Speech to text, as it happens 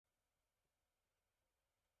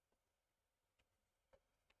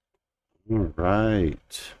All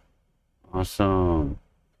right. Awesome.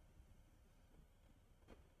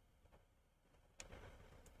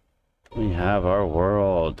 We have our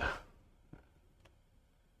world.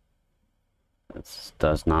 This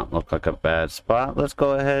does not look like a bad spot. Let's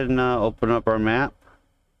go ahead and open up our map.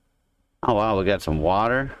 Oh wow, we got some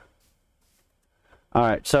water. All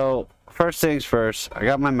right, so first things first, I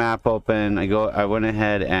got my map open. I went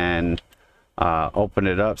ahead and opened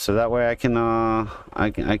it up so that way I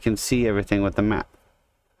can see everything with the map.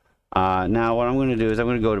 Now what I'm going to do is I'm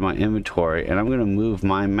going to go to my inventory and I'm going to move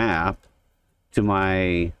my map to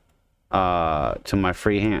my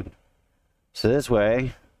free hand. So this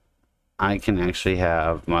way I can actually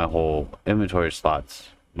have my whole inventory slots,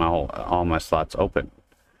 all my slots open.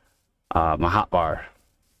 My hotbar.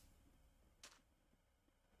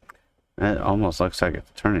 It almost looks like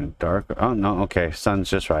it's turning dark. Oh no, okay, sun's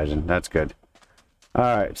just rising. That's good. All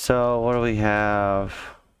right, so what do we have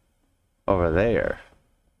over there?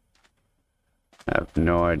 I have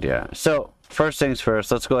no idea. So first things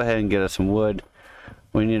first, let's go ahead and get us some wood.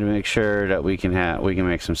 We need to make sure that we can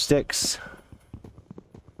make some sticks.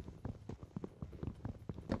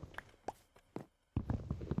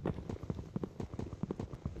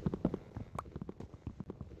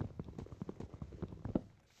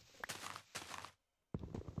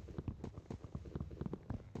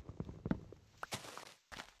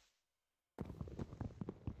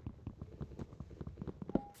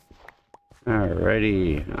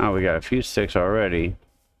 Alrighty. Oh, we got a few sticks already.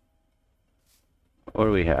 What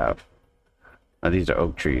do we have? Oh, these are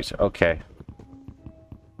oak trees. Okay.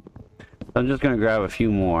 I'm just gonna grab a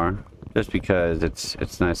few more, just because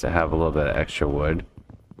it's nice to have a little bit of extra wood.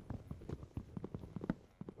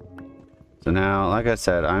 So now, like I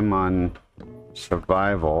said, I'm on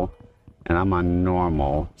survival, and I'm on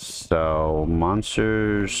normal. So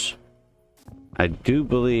monsters, I do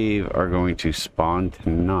believe, are going to spawn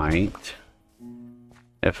tonight,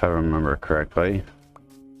 if I remember correctly.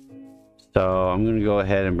 So I'm going to go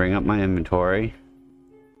ahead and bring up my inventory.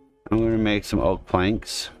 I'm going to make some oak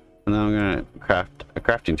planks, and then I'm going to craft a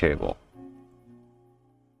crafting table.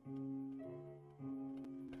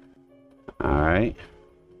 Alright.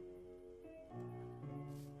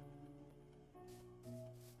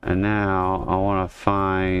 And now I want to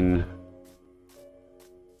find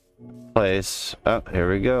a place. Oh,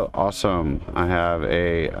 here we go. Awesome. I have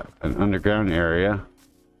an underground area.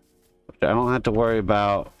 I don't have to worry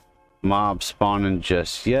about mobs spawning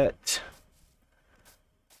just yet.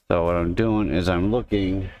 So what I'm doing is I'm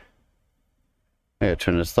looking. I gotta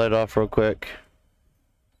turn this light off real quick.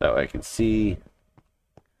 That way I can see.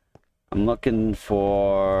 I'm looking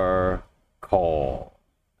for coal.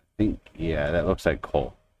 I think, yeah, that looks like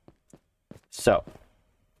coal. So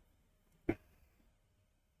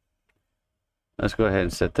let's go ahead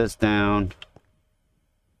and set this down.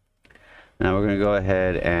 Now we're going to go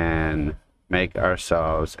ahead and make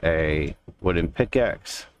ourselves a wooden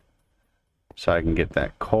pickaxe so I can get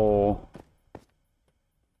that coal.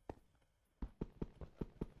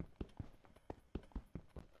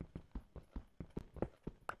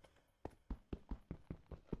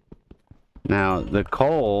 Now the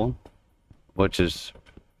coal, which is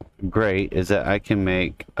great, is that I can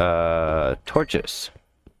make torches.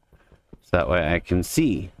 So that way I can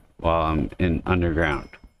see while I'm in underground.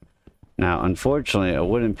 Now, unfortunately, a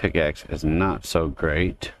wooden pickaxe is not so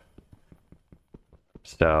great.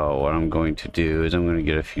 So what I'm going to do is I'm going to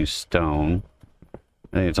get a few stone.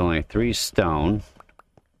 I think it's only 3 stone.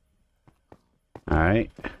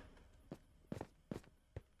 Alright.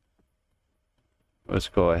 Let's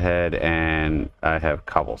go ahead and I have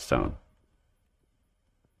cobblestone.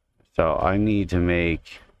 So I need to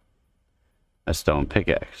make a stone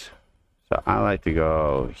pickaxe. So I like to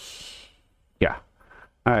go, yeah.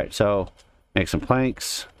 Alright, so make some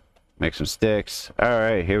planks, make some sticks.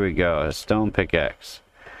 Alright, here we go, a stone pickaxe.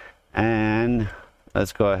 And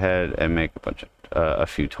let's go ahead and make a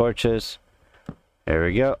few torches. There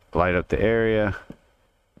we go, light up the area.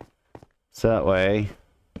 So that way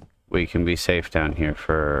we can be safe down here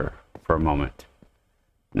for a moment.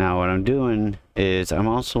 Now what I'm doing is I'm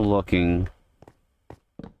also looking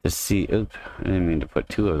to see, oops, I didn't mean to put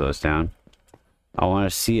 2 of those down. I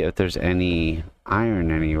want to see if there's any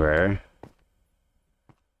iron anywhere.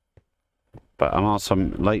 But I'm also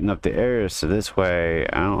lighting up the area so this way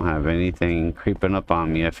I don't have anything creeping up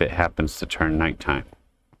on me if it happens to turn nighttime.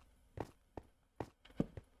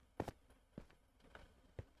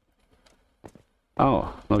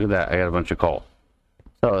 Oh, look at that. I got a bunch of coal.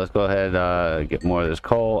 So let's go ahead get more of this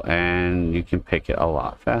coal and you can pick it a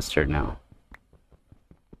lot faster now.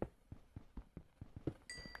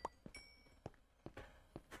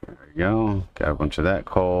 There we we go. Got a bunch of that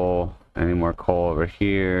coal. Any more coal over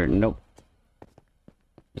here? Nope.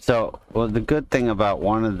 So, well, the good thing about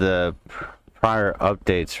one of the prior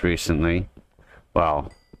updates recently,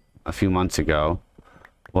 well, a few months ago,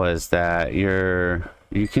 was that you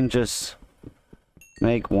can just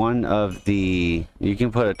make one of the, you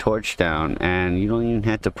can put a torch down and you don't even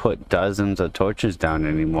have to put dozens of torches down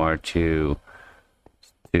anymore to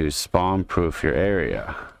spawn proof your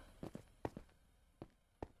area,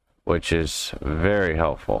 which is very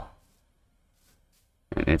helpful.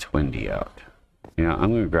 And it's windy out. You know,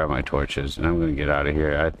 I'm gonna grab my torches and I'm gonna get out of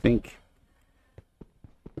here. I think,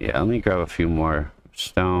 yeah, let me grab a few more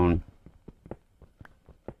stone.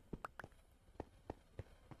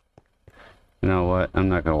 You know what? I'm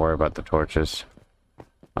not going to worry about the torches.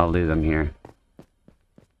 I'll leave them here.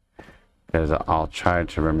 Because I'll try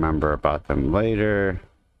to remember about them later.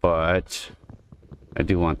 But I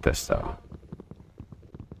do want this though.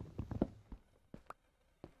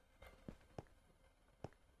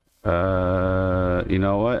 You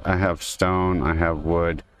know what? I have stone. I have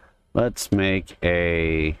wood. Let's make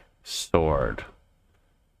a sword.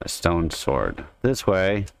 A stone sword. This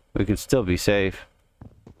way, we can still be safe.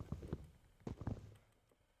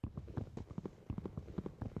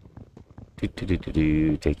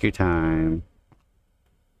 Take your time.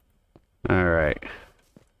 All right.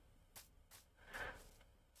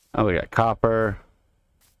 Oh, we got copper.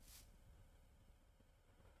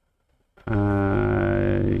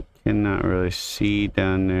 I cannot really see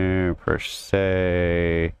down there per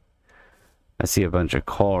se. I see a bunch of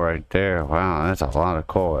coal right there. Wow, that's a lot of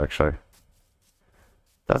coal actually.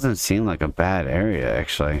 Doesn't seem like a bad area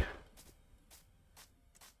actually.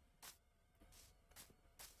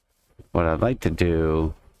 What I'd like to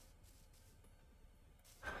do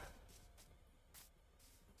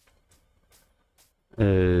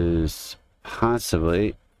is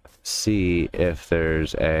possibly see if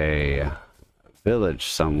there's a village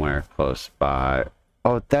somewhere close by.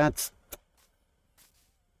 Oh, that's...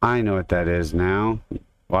 I know what that is now.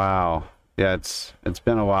 Wow. Yeah, it's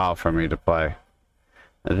been a while for me to play.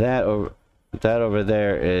 That over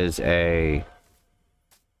there is a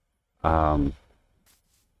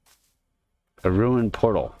ruined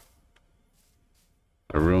portal.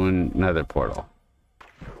 A ruined nether portal.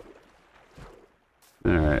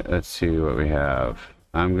 Alright, let's see what we have.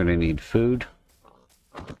 I'm gonna need food.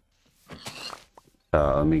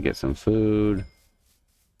 So let me get some food.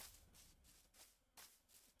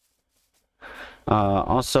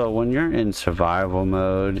 Also, when you're in survival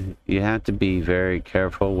mode, you have to be very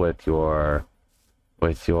careful with your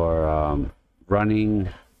running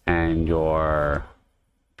and your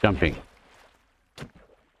jumping.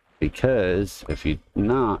 Because if you're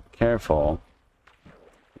not careful,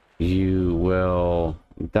 you will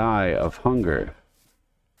die of hunger.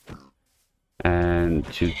 And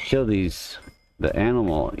to kill the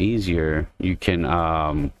animal easier, you can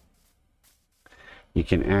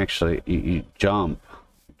actually you jump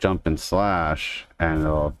and slash, and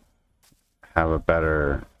it'll have a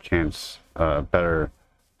better chance, better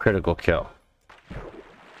critical kill.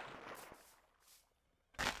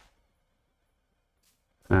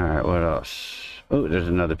 Alright, what else? Oh, there's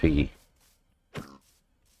another piggy.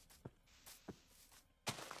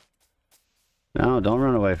 No, don't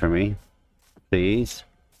run away from me. Please.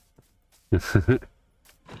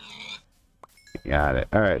 Got it.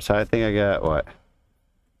 Alright, so I think I got, what?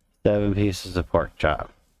 7 pieces of pork chop.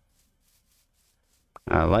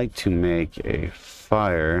 I like to make a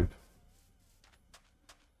fire.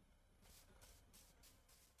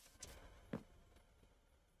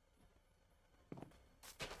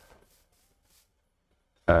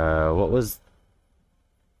 What was...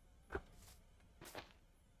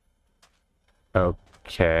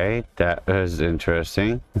 Okay, that was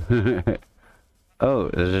interesting. Oh,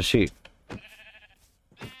 there's a sheep.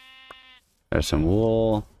 There's some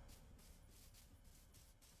wool.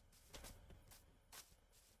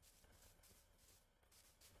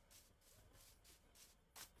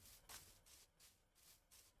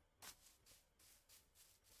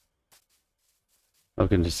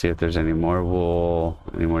 Looking to see if there's any more wool,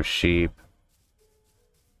 any more sheep.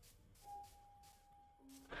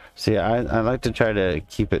 See, I like to try to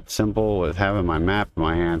keep it simple with having my map in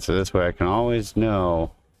my hand, so this way I can always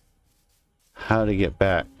know how to get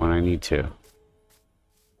back when I need to.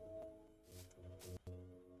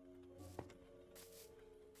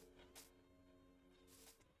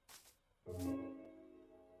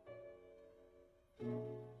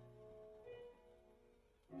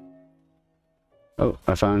 Oh,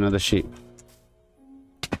 I found another sheep.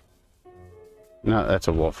 No, that's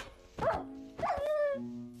a wolf.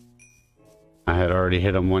 I had already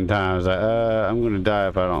hit him one time. I was like, I'm gonna die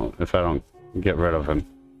if I don't get rid of him.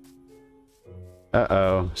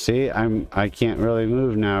 Uh-oh. See, I can't really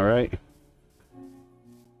move now, right?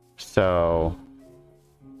 So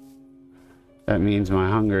that means my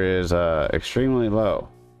hunger is extremely low.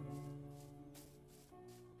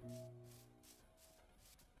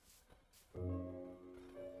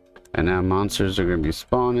 And now monsters are gonna be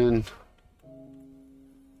spawning.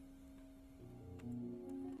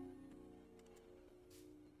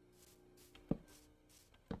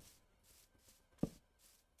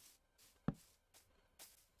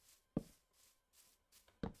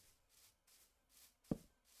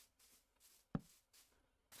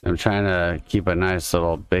 I'm trying to keep a nice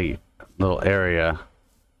little area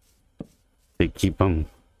to keep them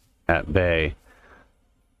at bay,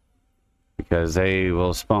 because they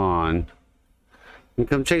will spawn and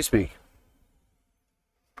come chase me.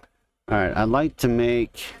 All right, I'd like to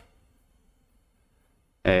make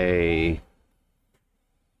a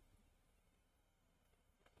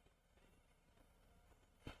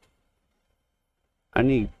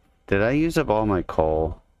did I use up all my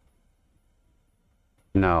coal?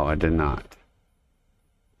 No, I did not.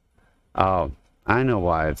 Oh, I know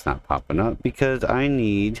why it's not popping up, because I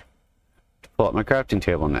need to pull up my crafting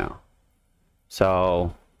table now.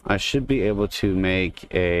 So I should be able to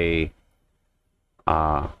make a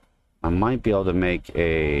I might be able to make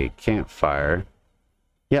a campfire.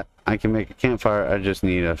 Yeah, I can make a campfire. I just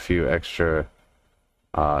need a few extra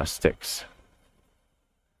sticks.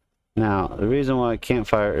 Now, the reason why a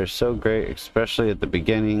campfire is so great, especially at the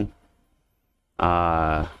beginning,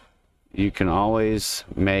 you can always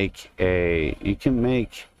make an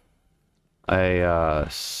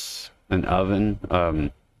oven,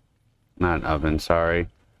 not an oven, sorry,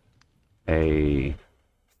 a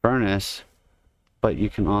furnace, but you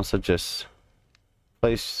can also just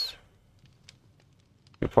place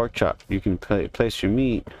your pork chop. You can place your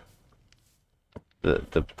meat,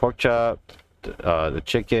 the pork chop, the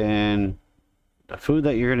chicken, the food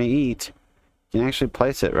that you're gonna eat. You can actually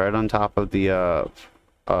place it right on top of the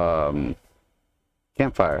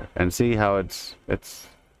campfire and see how it's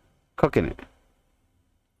cooking it.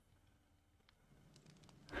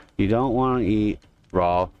 You don't want to eat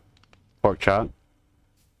raw pork chop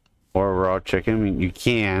or raw chicken. I mean, you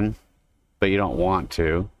can, but you don't want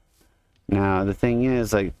to. Now, the thing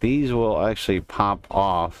is, like, these will actually pop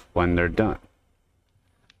off when they're done.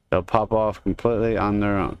 They'll pop off completely on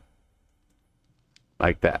their own.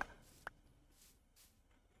 Like that.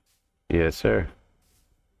 Yes, sir.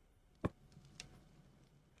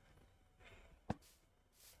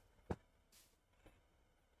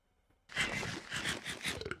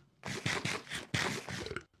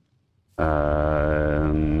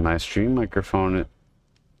 My stream microphone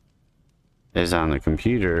is on the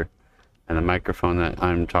computer, and the microphone that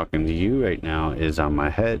I'm talking to you right now is on my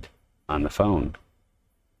head on the phone.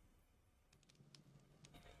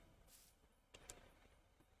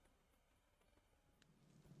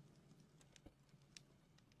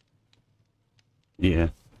 Yeah.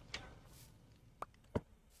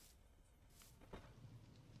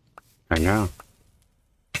 I know.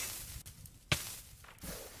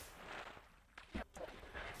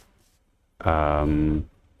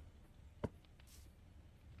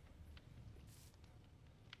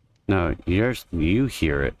 No, you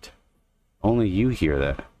hear it. Only you hear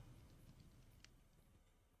that.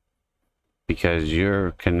 Because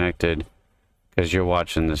you're connected, because you're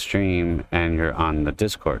watching the stream and you're on the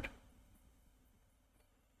Discord.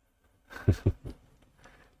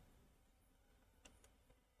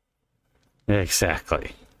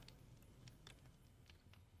 Exactly.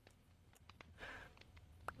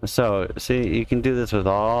 So, see, you can do this with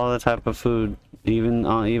all the type of food,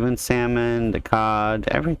 even salmon, the cod,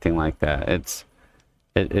 everything like that. It's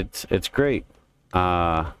great.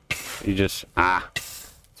 You just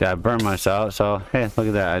see, I burned myself. So hey, look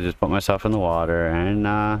at that! I just put myself in the water, and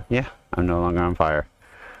yeah, I'm no longer on fire.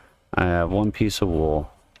 I have one piece of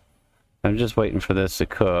wool. I'm just waiting for this to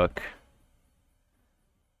cook,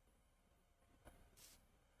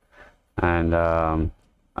 and I'm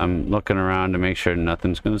looking around to make sure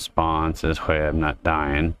nothing's going to spawn, so this way I'm not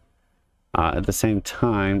dying. At the same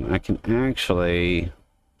time, I can actually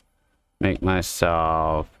make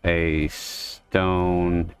myself a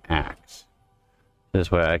stone axe. This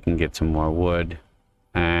way I can get some more wood,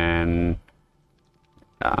 and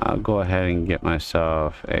I'll go ahead and get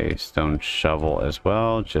myself a stone shovel as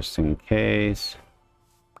well, just in case.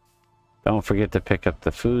 Don't forget to pick up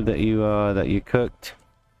the food that you cooked.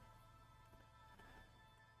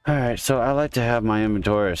 Alright, so I like to have my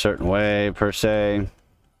inventory a certain way, per se.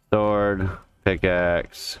 Sword,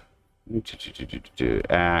 pickaxe,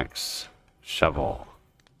 Axe, shovel,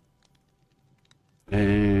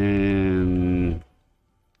 and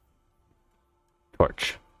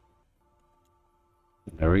torch.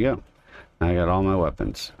 There we go. I got all my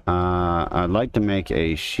weapons. I'd like to make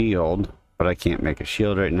a shield, but I can't make a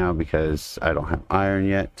shield right now because I don't have iron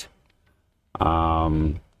yet.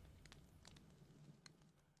 I'm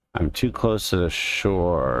too close to the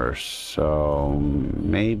shore, so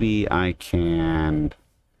maybe I can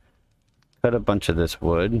cut a bunch of this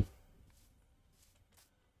wood.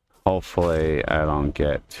 Hopefully I don't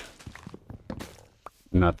get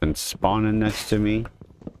nothing spawning next to me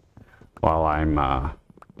while I'm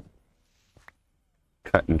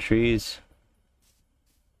cutting trees.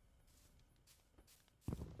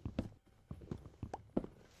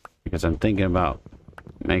 Because I'm thinking about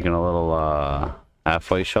making a little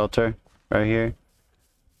halfway shelter right here.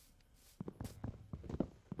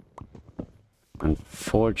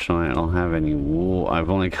 Unfortunately, I don't have any wool. I've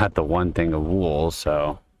only got the one thing of wool,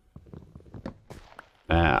 so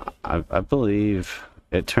I believe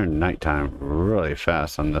it turned nighttime really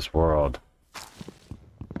fast on this world.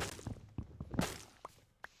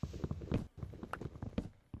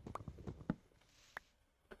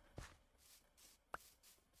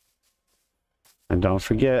 And don't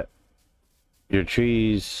forget, your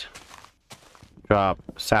trees drop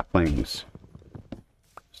saplings.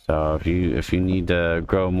 So if you need to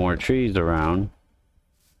grow more trees around,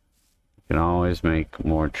 you can always make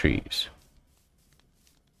more trees.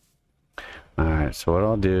 Alright, so what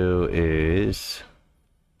I'll do is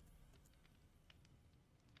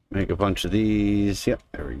make a bunch of these. Yep,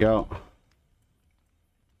 there we go.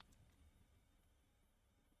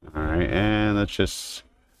 Alright, and that's just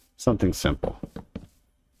something simple.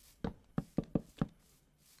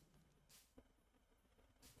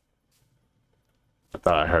 I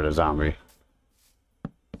thought I heard a zombie.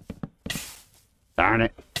 Darn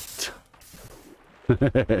it.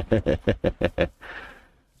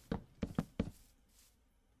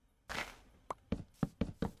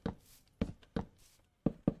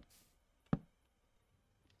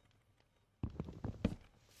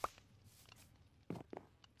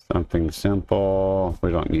 Something simple.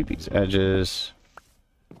 We don't need these edges,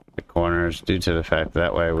 the corners, due to the fact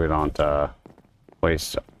that way we don't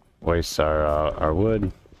waste our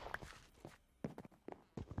wood.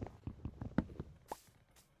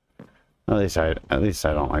 At least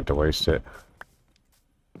I don't like to waste it.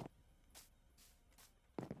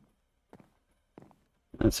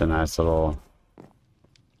 That's a nice little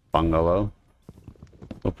bungalow.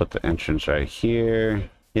 We'll put the entrance right here.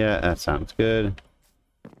 Yeah, that sounds good.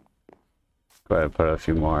 Go ahead and put a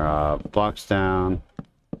few more blocks down.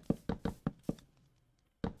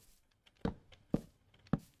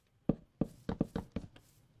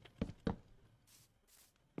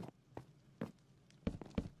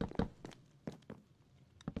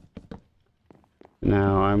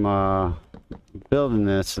 Now I'm building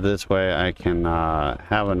this way I can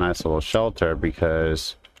have a nice little shelter,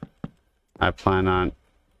 because I plan on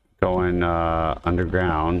going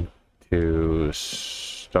underground to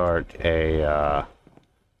start to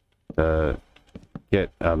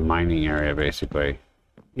get a mining area, basically.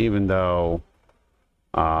 Even though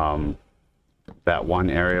that one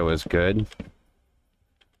area was good,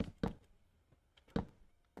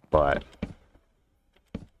 but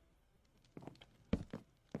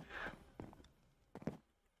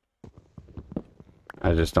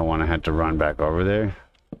I just don't want to have to run back over there.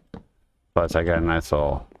 Plus I got a nice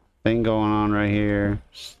little thing going on right here,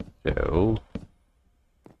 so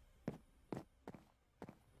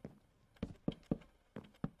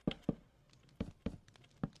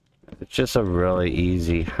it's just a really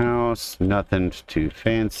easy house, nothing too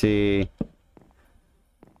fancy,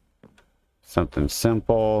 something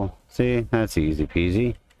simple. See, that's easy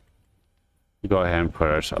peasy. Go ahead and put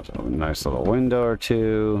ourselves a nice little window or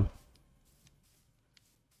two.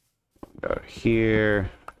 Go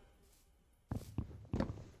here.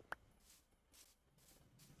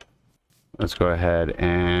 Let's go ahead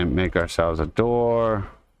and make ourselves a door,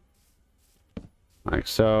 like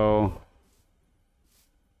so.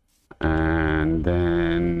 And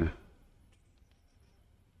then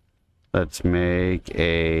let's make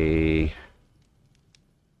a,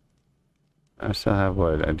 I still have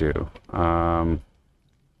wood, I do.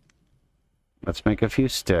 Let's make a few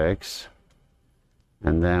sticks,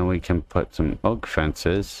 and then we can put some oak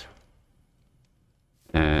fences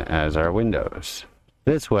as our windows.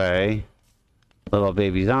 This way, little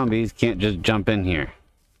baby zombies can't just jump in here.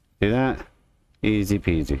 See that? Easy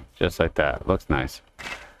peasy, just like that. Looks nice.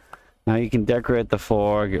 Now you can decorate the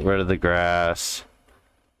floor, get rid of the grass.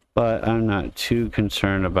 but I'm not too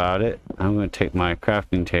concerned about it. I'm going to take my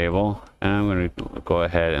crafting table and I'm going to go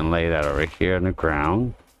ahead and lay that over here on the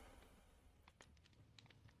ground.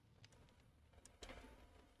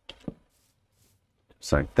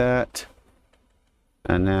 Just like that.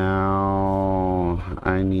 And now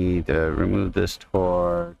I need to remove this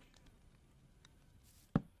torch.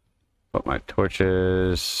 Put my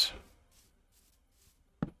torches.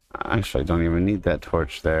 Actually, I don't even need that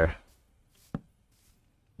torch there.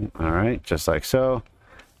 Alright, just like so.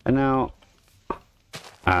 And now,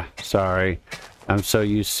 sorry. I'm so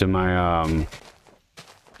used to my,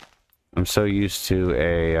 I'm so used to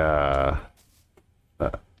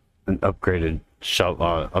an upgraded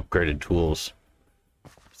shovel, upgraded tools.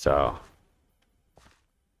 So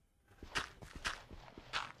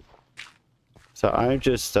I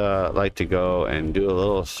just like to go and do a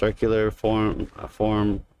little circular form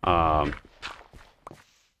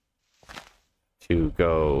to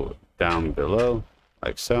go down below,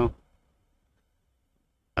 like so.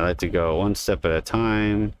 I like to go one step at a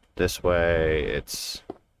time. This way it's,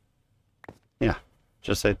 yeah,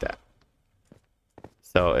 just like that.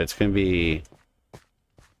 So it's gonna be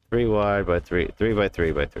 3 wide by 3, 3 by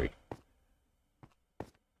 3 by 3.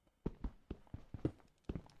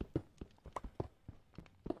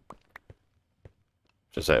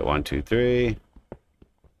 Just like 1, 2, 3.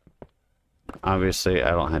 Obviously,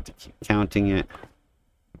 I don't have to keep counting it.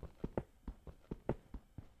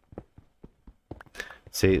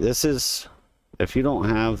 See, this is, if you don't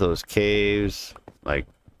have those caves, like,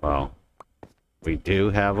 well, we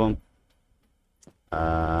do have them.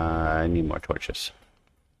 I need more torches.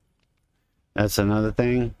 That's another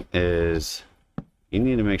thing, is you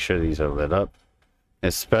need to make sure these are lit up,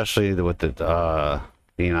 especially with the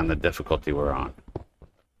being on the difficulty we're on.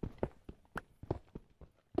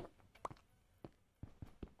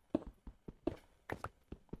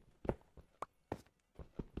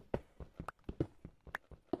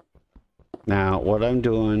 Now, what I'm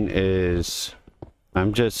doing is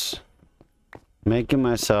I'm just making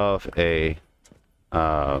myself a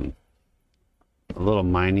little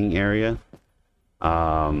mining area,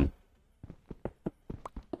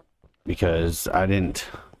 because I didn't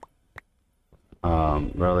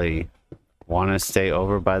really want to stay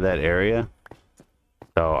over by that area.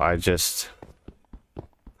 So I just,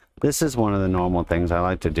 this is one of the normal things I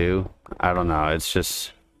like to do. I don't know, it's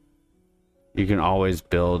just, you can always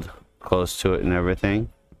build close to it and everything.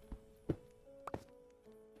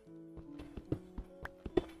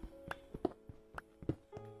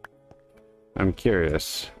 I'm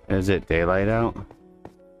curious, is it daylight out?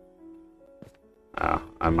 Oh,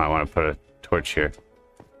 I might want to put a torch here.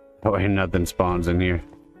 That way nothing spawns in here.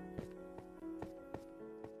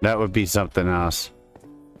 That would be something else.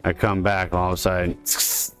 I come back all of a sudden,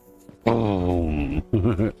 boom,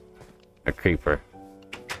 a creeper.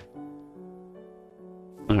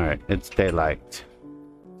 Alright, it's daylight.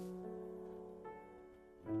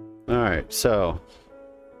 Alright, so.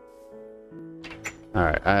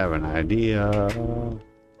 Alright, I have an idea.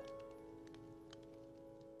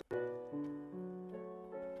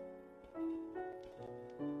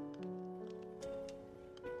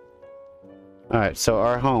 Alright, so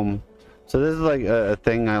our home. So this is like a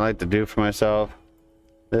thing I like to do for myself.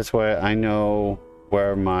 This way I know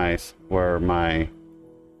where my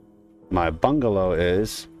bungalow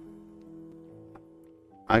is.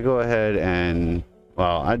 I go ahead and,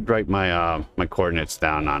 well, I'd write my my coordinates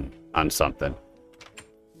down on something.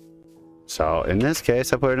 So in this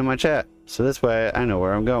case, I put it in my chat. So this way I know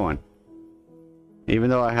where I'm going. Even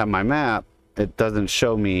though I have my map, it doesn't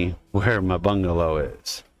show me where my bungalow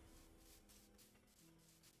is.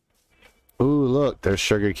 Ooh, look, there's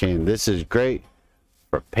sugarcane. This is great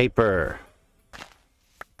for paper.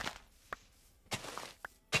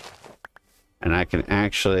 And I can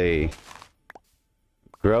actually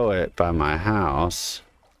grow it by my house,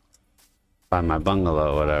 by my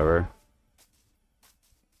bungalow, whatever.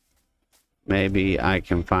 Maybe I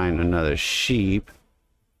can find another sheep.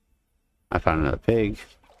 I found another pig.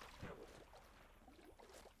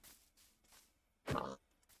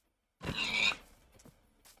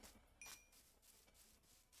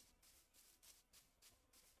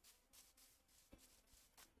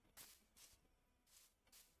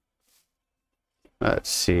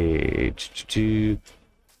 Let's see.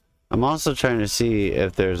 I'm also trying to see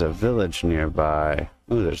if there's a village nearby.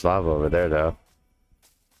 Ooh, there's lava over there, though.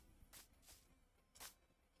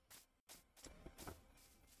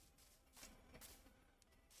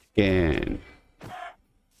 Again.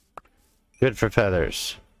 Good for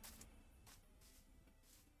feathers.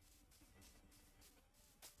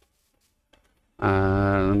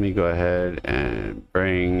 Let me go ahead and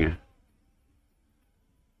bring...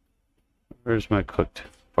 Where's my cooked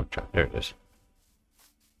pork chop? There it is.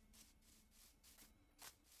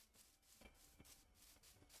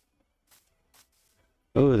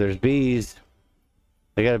 Ooh, there's bees.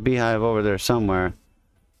 They got a beehive over there somewhere.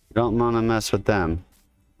 Don't want to mess with them.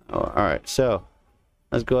 Oh, alright, so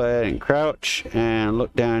let's go ahead and crouch and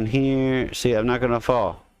look down here. See, I'm not going to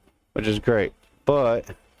fall, which is great. But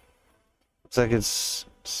looks like it's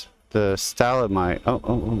the stalagmite.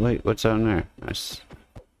 Oh, wait, what's on there? Nice.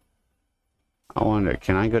 I wonder,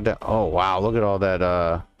 can I go down? Oh, wow, look at all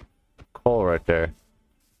that coal right there.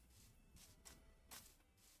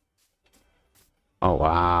 Oh,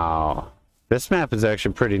 wow. This map is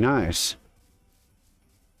actually pretty nice.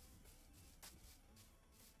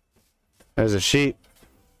 There's a sheep.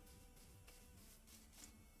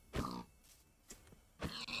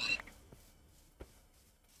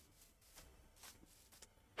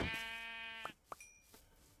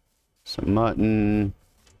 Some mutton.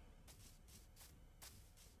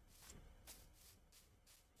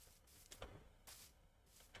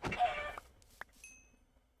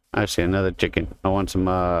 I see another chicken. I want some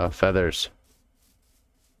feathers.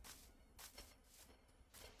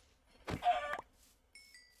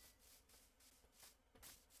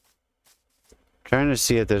 Trying to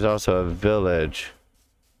see if there's also a village.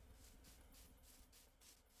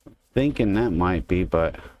 Thinking that might be,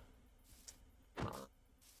 but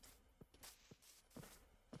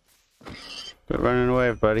quit running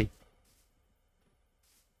away, buddy.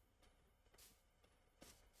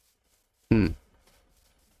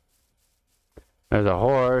 There's a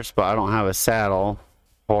horse, but I don't have a saddle.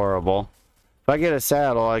 Horrible. If I get a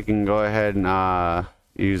saddle, I can go ahead and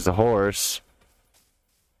use the horse,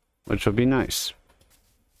 which will be nice.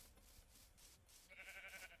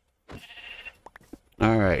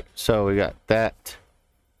 Alright, so we got that.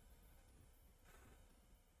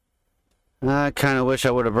 I kind of wish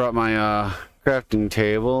I would have brought my crafting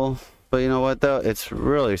table. But you know what though? It's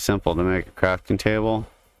really simple to make a crafting table.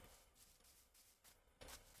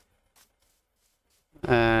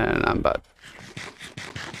 And I'm about...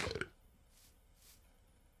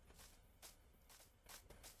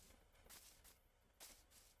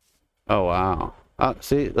 Oh wow. Oh,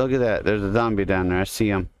 see, look at that. There's a zombie down there. I see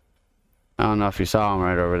him. I don't know if you saw him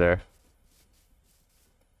right over there.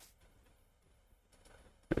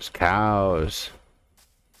 There's cows.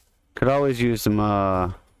 Could always use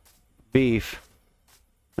some beef.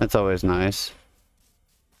 That's always nice.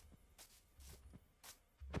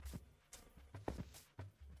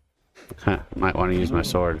 Might want to use my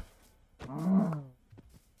sword.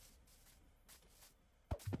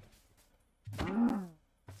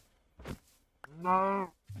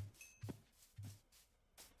 No.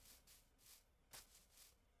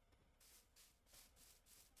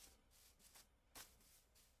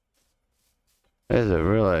 Is it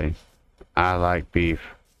really? I like beef.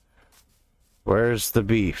 Where's the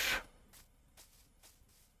beef?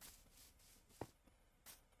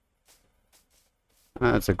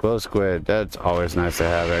 That's a glow squid. That's always nice to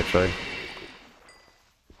have, actually.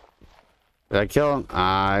 Did I kill him?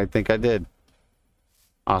 I think I did.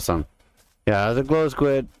 Awesome. Yeah, the glow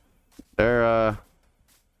squid. They're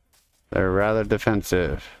rather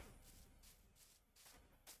defensive.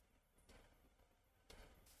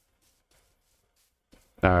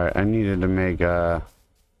 Alright, I needed to make I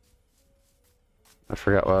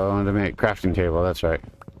forgot what I wanted to make. Crafting table, that's right.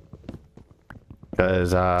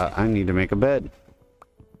 Because I need to make a bed.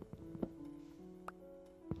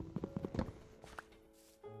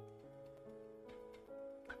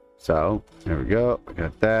 So, there we go. We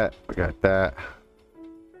got that. We got that.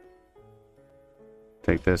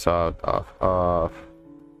 Take this off.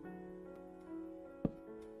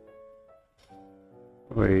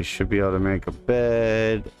 We should be able to make a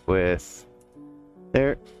bed with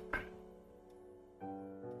there.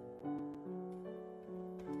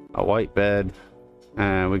 A white bed.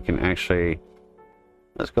 And we can actually,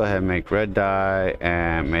 let's go ahead and make red dye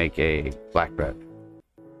and make a black bed.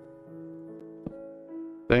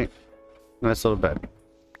 See? Nice little bed.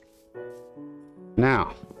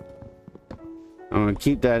 Now, I'm going to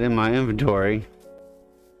keep that in my inventory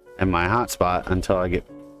and my hotspot until I get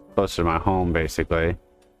closer to my home, basically.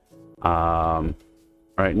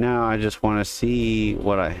 Right now, I just want to see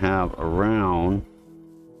what I have around.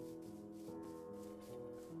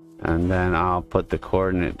 And then I'll put the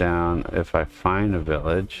coordinate down if I find a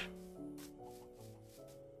village.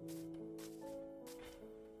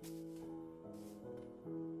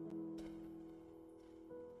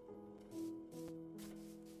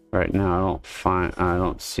 Right now, I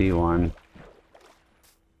don't see one.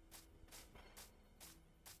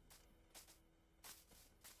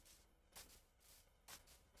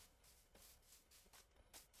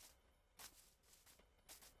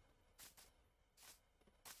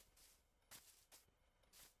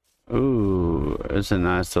 Ooh, it's a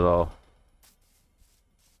nice little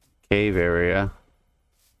cave area.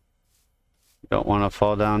 Don't want to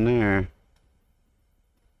fall down there.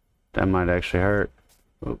 That might actually hurt.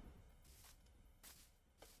 Ooh.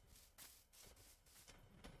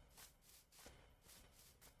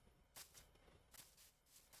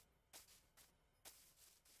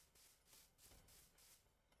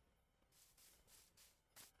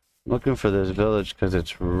 Looking for this village because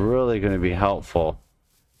it's really going to be helpful.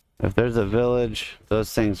 If there's a village,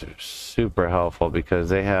 those things are super helpful because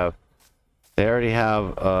they already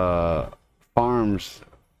have farms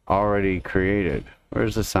already created.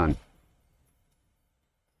 Where's the sun?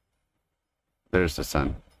 There's the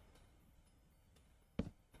sun.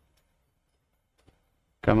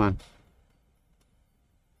 Come on.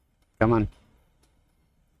 Come on.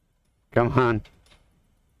 Come on.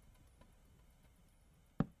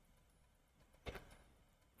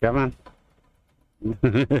 Come on.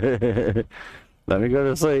 Let me go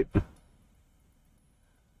to sleep.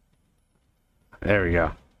 There we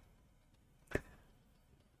go.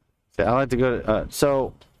 See, I like to go to,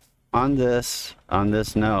 so on this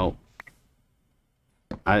note,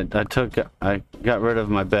 I got rid of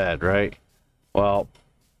my bed, right? Well,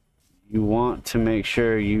 you want to make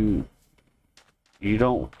sure you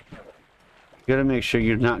gotta make sure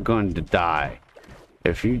you're not going to die.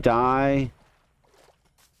 If you die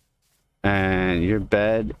and your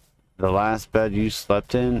bed, the last bed you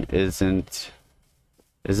slept in isn't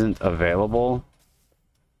available,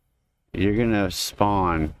 you're gonna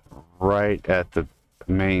spawn right at the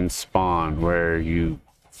main spawn where you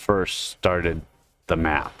first started the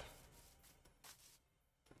map.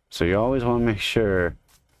 So you always want to make sure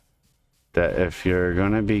that if you're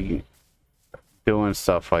gonna be doing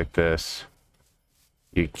stuff like this,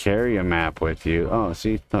 you carry a map with you. Oh,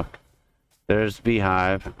 see, look. There's the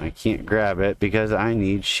beehive. I can't grab it because I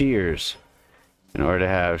need shears. In order to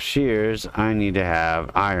have shears, I need to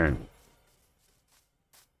have iron.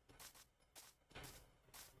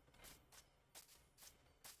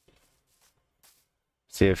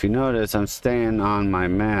 See, if you notice, I'm staying on my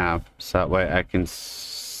map, so that way I can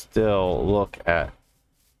still look at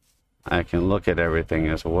everything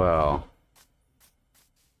as well.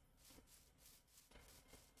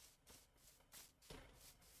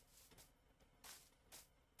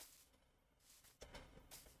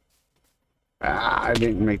 Ah, I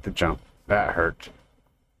didn't make the jump. That hurt.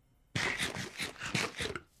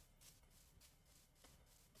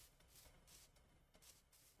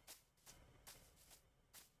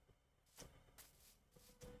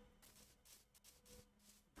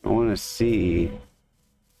 I want to see.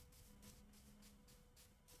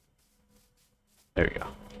 There we go.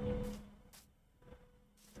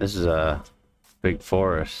 This is a big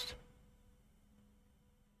forest.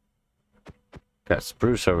 Got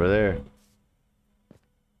spruce over there.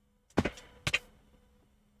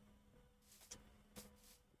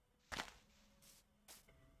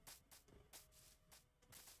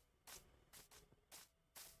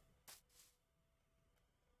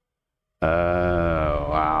 Oh,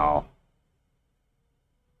 wow.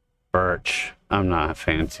 Birch. I'm not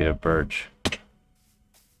fancy of birch.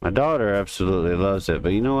 My daughter absolutely loves it,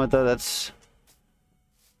 but you know what though? That's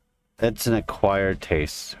an acquired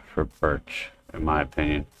taste for birch, in my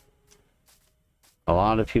opinion. A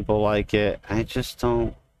lot of people like it. I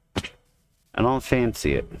don't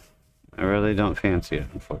fancy it. I really don't fancy it,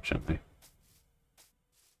 unfortunately.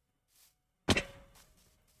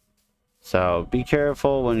 So be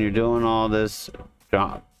careful when you're doing all this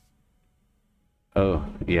job. Oh,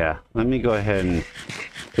 yeah. Let me go ahead and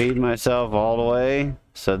feed myself all the way.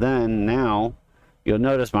 So then now you'll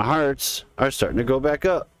notice my hearts are starting to go back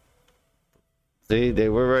up. See, they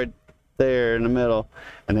were right there in the middle,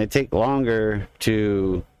 and they take longer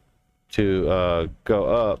to go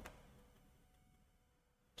up.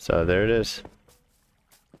 So there it is.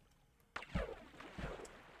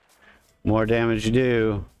 More damage you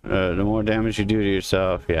do, the more damage you do to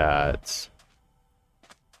yourself. Yeah, there's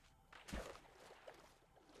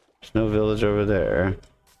no village over there.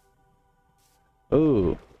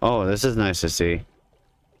 Ooh, oh, this is nice to see.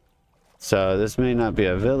 So this may not be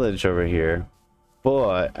a village over here,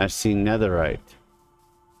 but I see netherite.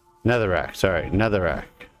 Netherrack, sorry, netherrack.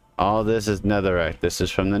 All this is netherrack. This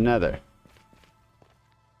is from the nether.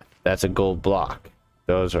 That's a gold block.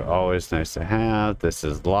 Those are always nice to have. This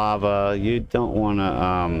is lava. You don't want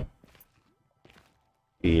to,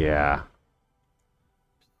 yeah.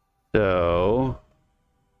 So,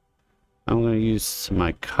 I'm going to use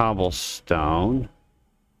my cobblestone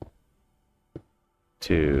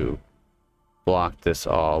to block this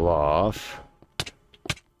all off.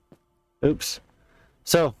 Oops.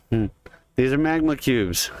 So, these are magma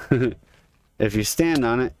cubes. If you stand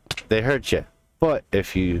on it, they hurt you. But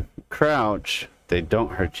if you crouch, they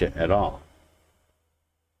don't hurt you at all.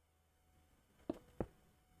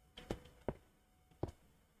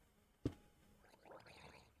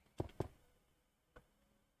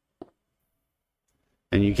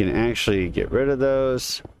 And you can actually get rid of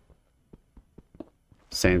those.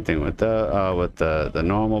 Same thing with the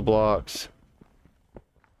normal blocks.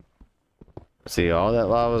 See, all that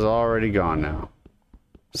lava's already gone now.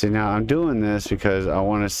 See, now I'm doing this because I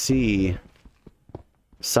want to see.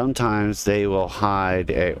 Sometimes they will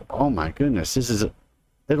hide a. Oh my goodness, this is. It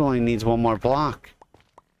only needs one more block,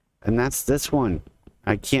 and that's this one.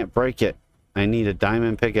 I can't break it. I need a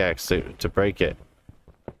diamond pickaxe to break it.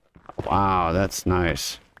 Wow, that's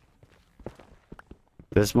nice.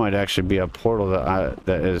 This might actually be a portal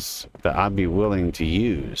that I'd be willing to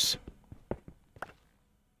use.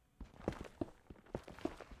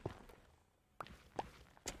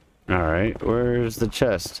 All right, where's the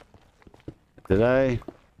chest? Did I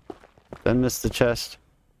miss the chest?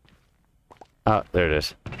 Oh, there it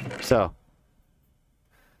is. So.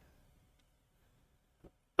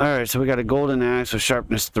 Alright, so we got a golden axe with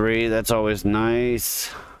sharpness 3. That's always nice.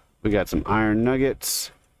 We got some iron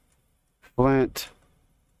nuggets. Flint.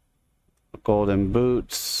 Golden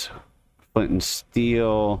boots. Flint and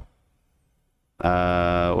steel.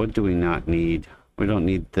 What do we not need? We don't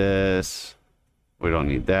need this. We don't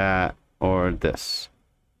need that. Or this.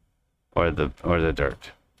 Or the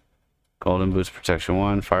dirt. Golden boots protection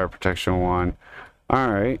 1. Fire protection 1.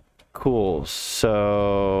 Alright. Cool.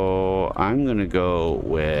 So I'm gonna go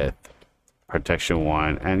with protection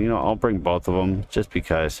 1, and I'll bring both of them just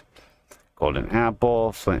because. Golden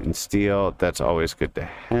apple, flint and steel, that's always good to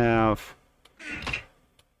have.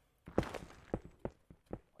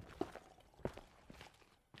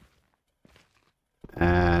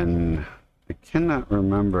 And I cannot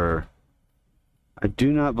remember. I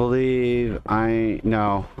do not believe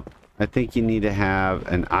no. I think you need to have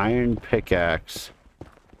an iron pickaxe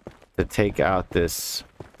to take out this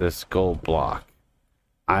gold block.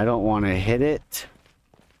 I don't want to hit it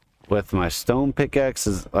with my stone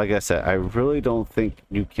pickaxes. Like I said, I really don't think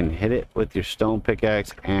you can hit it with your stone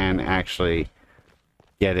pickaxe and actually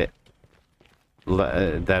get it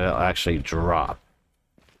that it'll actually drop.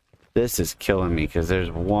 This is killing me because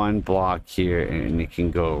there's one block here and it can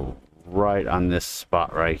go right on this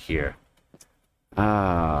spot right here.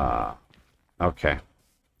 Okay.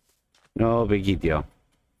 No biggie deal.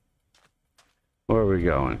 Where are we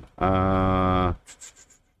going?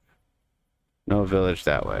 No village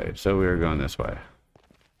that way. So we were going this way.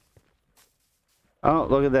 Oh,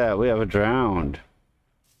 look at that. We have a drowned.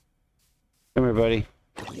 Come here, buddy.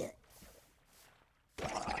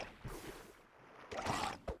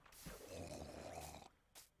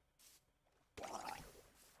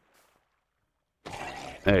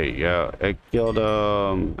 There you go. I killed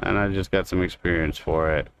him, and I just got some experience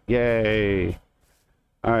for it. Yay!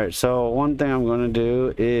 Alright, so one thing I'm going to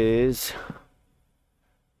do is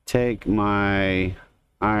take my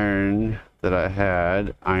iron that I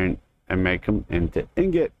had, and make them into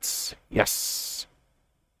ingots. Yes!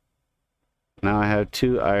 Now I have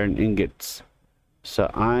 2 iron ingots.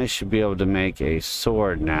 So I should be able to make a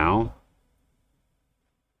sword now.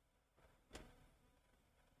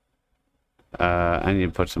 I need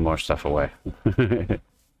to put some more stuff away.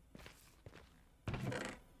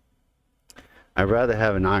 I'd rather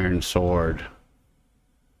have an iron sword.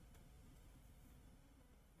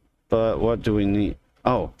 But what do we need?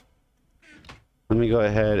 Oh. Let me go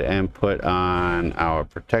ahead and put on our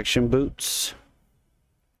protection boots.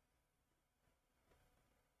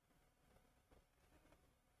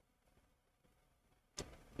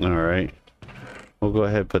 Alright. We'll go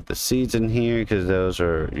ahead and put the seeds in here because those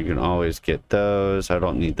are, you can always get those. I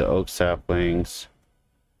don't need the oak saplings.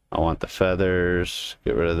 I want the feathers.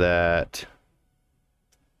 Get rid of that.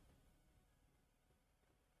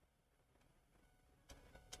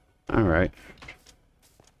 Alright.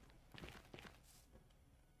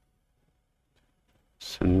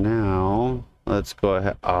 So now, let's go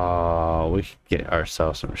ahead. Oh, we should get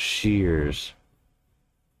ourselves some shears.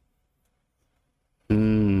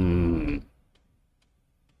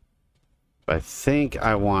 I think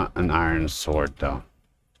I want an iron sword, though.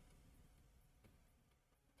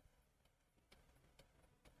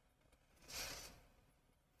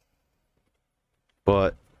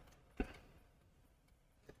 But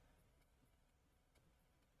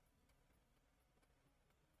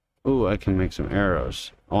ooh, I can make some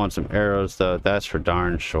arrows. I want some arrows, though. That's for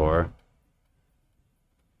darn sure.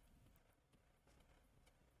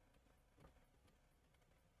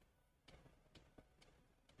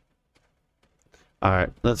 Alright,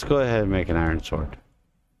 let's go ahead and make an iron sword.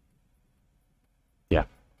 Yeah.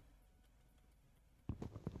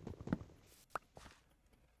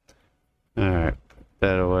 Alright,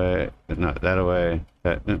 that away. Not that away.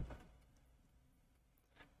 That.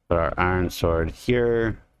 Put our iron sword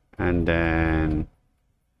here, and then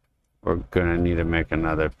we're gonna need to make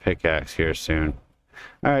another pickaxe here soon.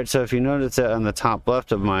 Alright, so if you notice that on the top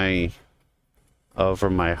left of my over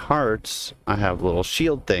my hearts, I have little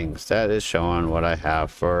shield things. That is showing what I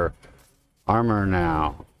have for armor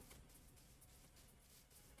now.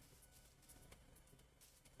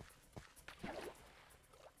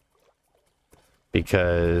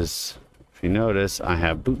 Because if you notice, I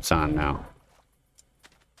have boots on now.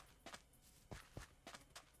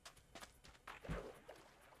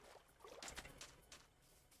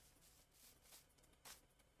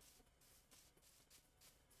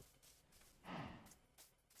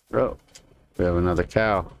 Oh, we have another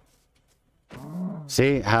cow.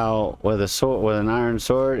 See how with a sword, with an iron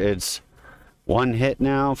sword, it's one hit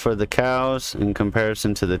now for the cows in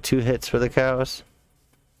comparison to the 2 hits for the cows.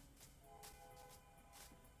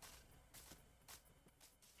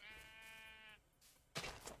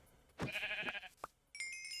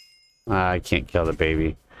 I can't kill the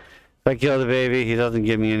baby. If I kill the baby, he doesn't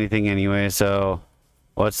give me anything anyway, so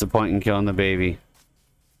what's the point in killing the baby?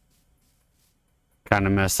 Kind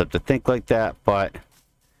of messed up to think like that, but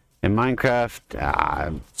in Minecraft,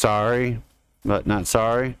 I'm sorry, but not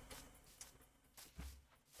sorry.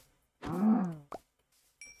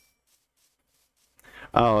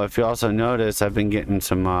 Oh, if you also notice, I've been getting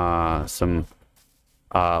some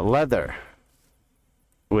leather,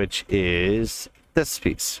 which is this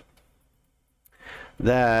piece.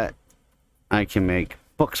 That I can make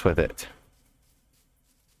books with it.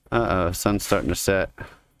 Uh-oh, sun's starting to set.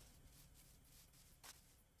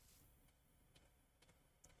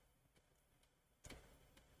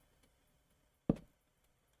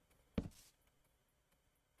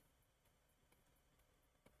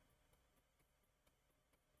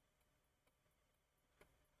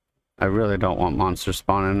 I really don't want monsters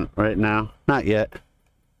spawning right now. Not yet.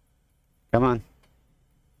 Come on.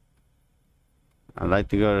 I'd like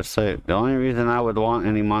to go to sleep. The only reason I would want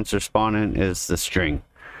any monster spawning is the string.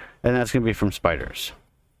 And that's going to be from spiders.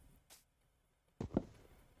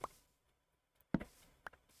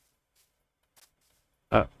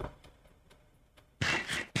 Oh.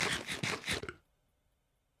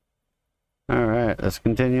 Alright, let's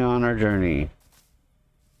continue on our journey.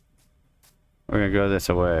 We're going to go this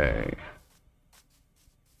way.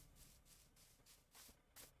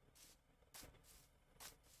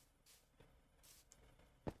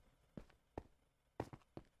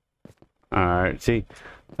 Alright, see,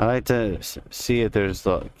 I like to see if there's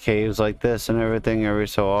caves like this and everything every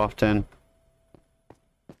so often.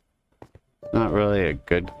 Not really a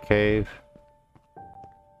good cave.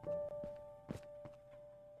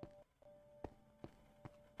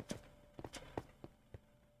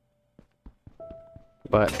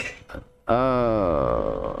 But,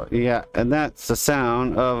 oh, yeah, and that's the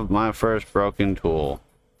sound of my first broken tool.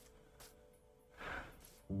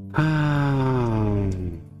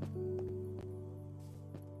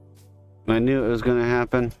 I knew it was going to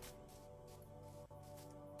happen.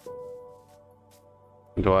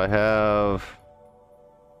 Do I have...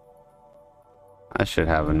 I should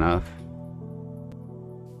have enough.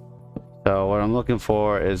 So what I'm looking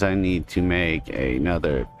for is I need to make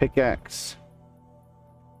another pickaxe.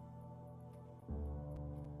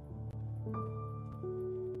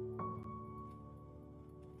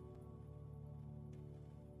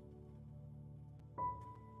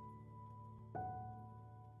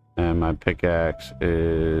 And my pickaxe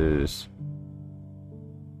is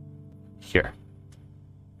here.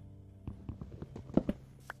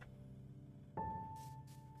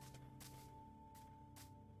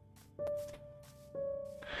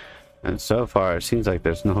 And so far it seems like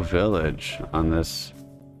there's no village on this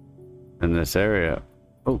in this area.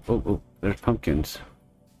 Oh, there's pumpkins.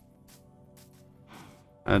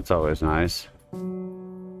 That's always nice.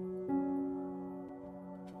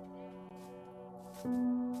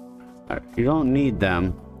 You don't need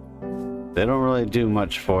them. They don't really do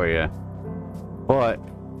much for you. But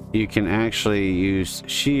you can actually use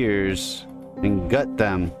shears and gut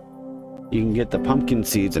them. You can get the pumpkin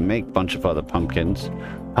seeds and make a bunch of other pumpkins.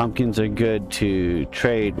 Pumpkins are good to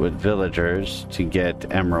trade with villagers to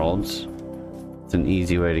get emeralds. It's an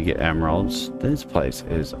easy way to get emeralds. This place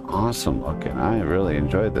is awesome looking. I really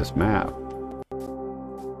enjoyed this map.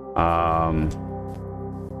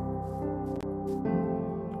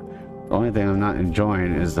 The only thing I'm not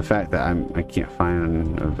enjoying is the fact that I can't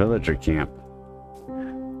find a villager camp.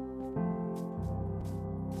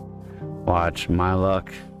 Watch my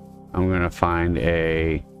luck. I'm gonna find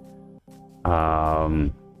a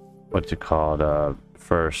what's it called?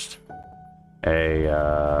 First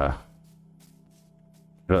a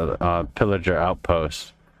pillager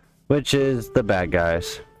outpost, which is the bad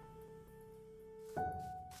guys.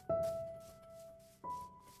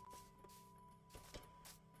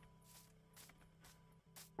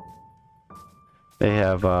 They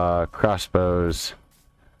have crossbows,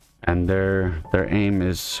 and their aim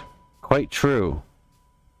is quite true.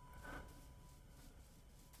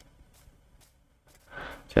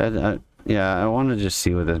 Yeah, I want to just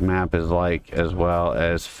see what this map is like, as well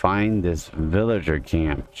as find this villager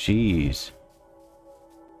camp. Jeez.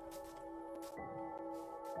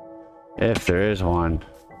 If there is one.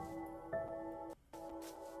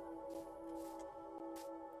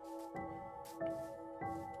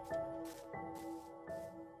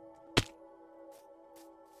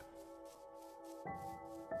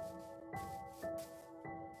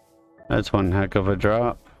 That's one heck of a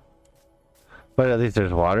drop. But at least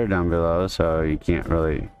there's water down below, so you can't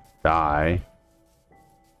really die.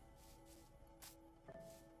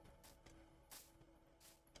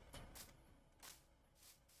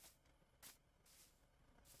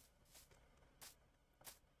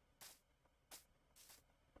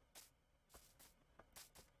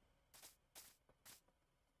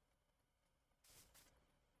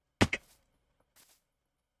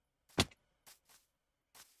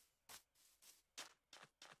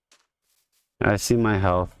 I see my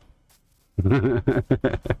health.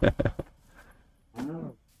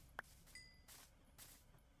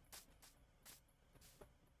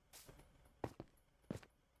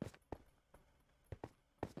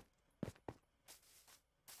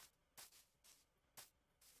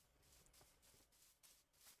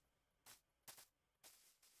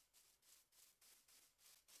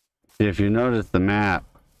 If you notice the map,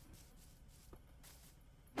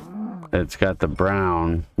 it's got the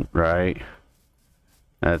brown, right?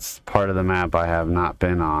 That's part of the map I have not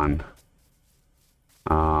been on.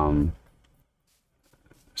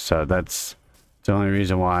 So that's the only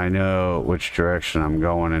reason why I know which direction I'm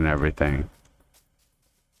going and everything.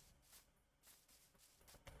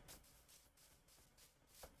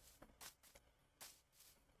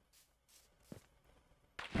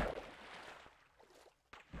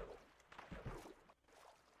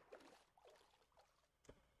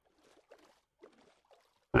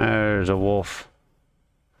 There's a wolf.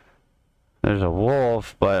 There's a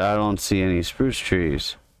wolf, but I don't see any spruce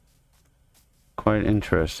trees. Quite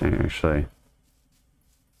interesting, actually.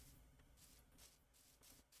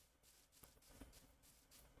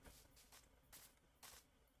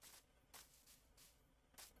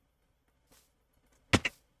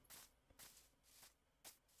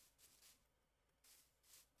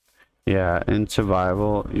 Yeah, in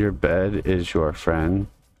survival, your bed is your friend.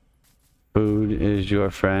 Food is your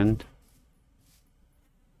friend.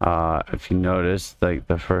 If you notice, like,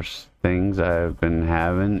 the first things I've been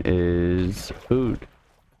having is food.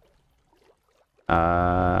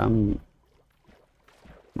 My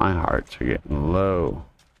hearts are getting low.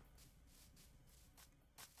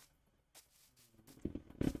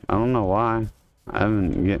 I don't know why. I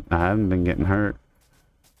haven't been getting hurt.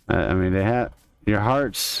 I mean, they have your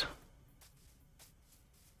hearts.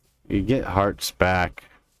 You get hearts back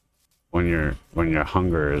when your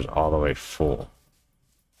hunger is all the way full.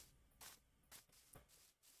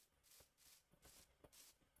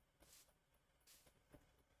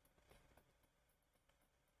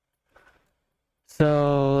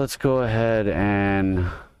 So let's go ahead and,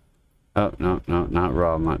 oh, no, not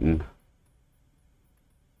raw mutton.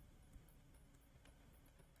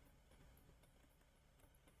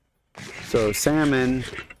 So salmon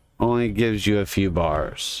only gives you a few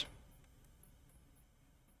bars.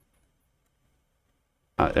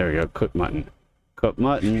 There we go, cooked mutton. Cooked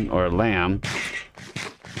mutton or lamb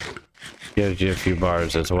gives you a few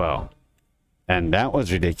bars as well. And that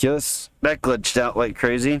was ridiculous. That glitched out like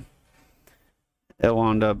crazy. It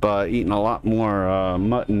wound up eating a lot more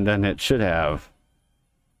mutton than it should have.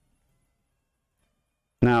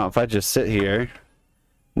 Now, if I just sit here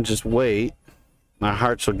and just wait, my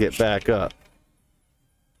hearts will get back up.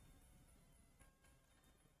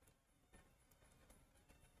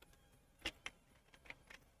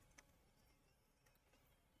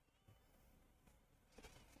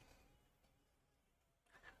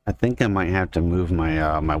 I think I might have to move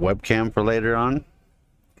my my webcam for later on,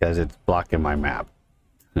 because it's blocking my map.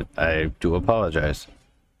 I do apologize.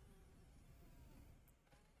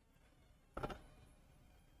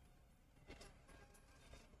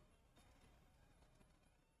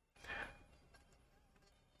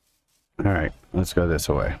 All right, let's go this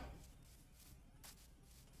way.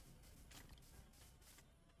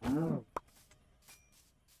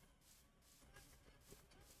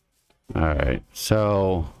 Alright,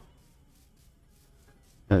 so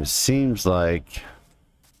it seems like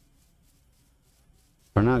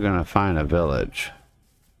we're not going to find a village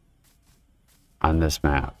on this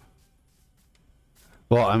map.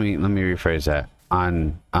 Well, I mean, let me rephrase that.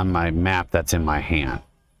 On my map that's in my hand.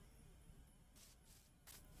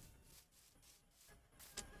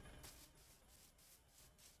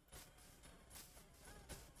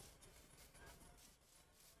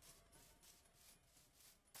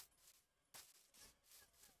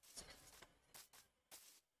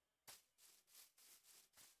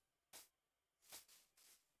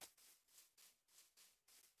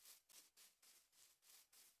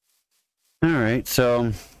 All right,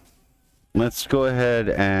 so let's go ahead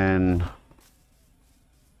and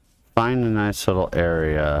find a nice little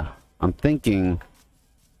area. I'm thinking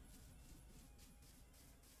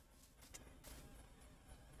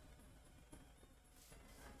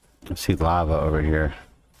I see lava over here.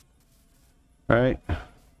 All right.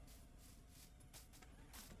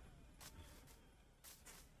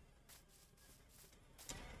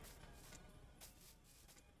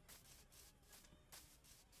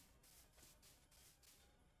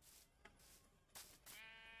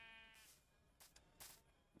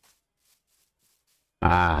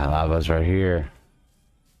 Ah, lava's right here.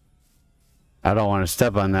 I don't want to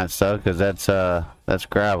step on that stuff because that's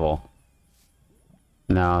gravel.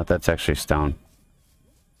 No, that's actually stone.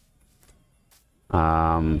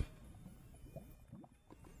 Kind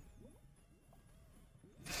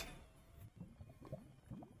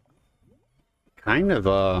of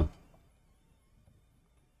I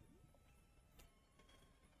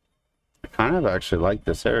kind of actually like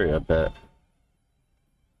this area a bit.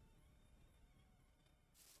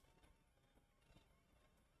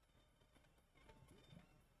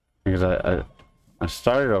 Because I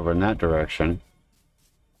started over in that direction.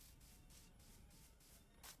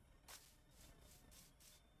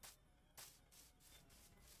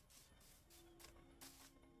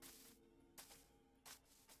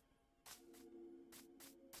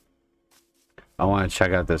 I want to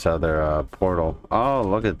check out this other portal. Oh,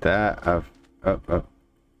 look at that.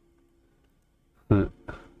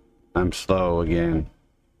 I'm slow again.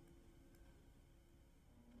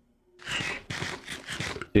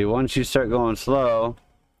 See, once you start going slow,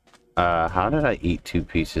 how did I eat 2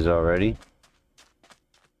 pieces already?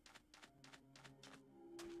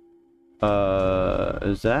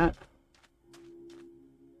 Is that?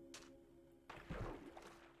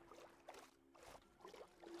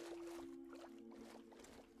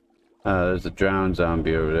 There's a drowned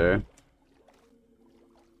zombie over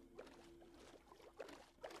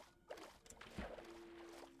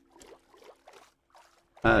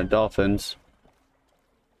there. Dolphins.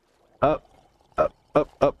 Up, up, up,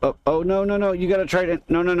 up, up. Oh, no, no, no. You gotta try it.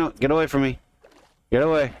 No, no, no. Get away from me. Get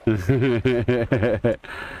away.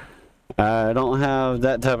 I don't have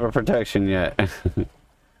that type of protection yet.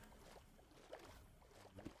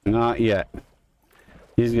 Not yet.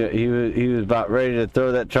 He was about ready to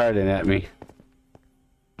throw that trident at me.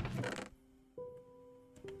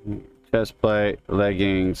 Chest plate,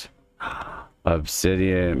 leggings,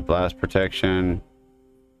 obsidian, blast protection,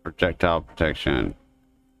 projectile protection.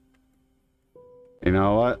 You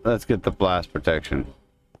know what? Let's get the blast protection.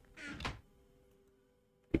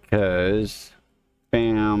 Because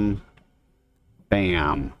bam,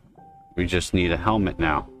 bam. We just need a helmet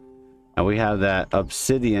now. And we have that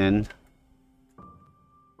obsidian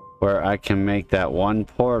where I can make that one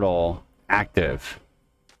portal active.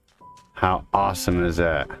 How awesome is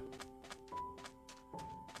that?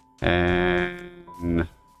 And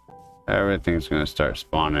everything's gonna start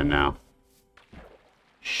spawning now.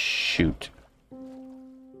 Shoot.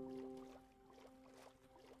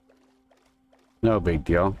 No big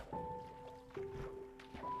deal.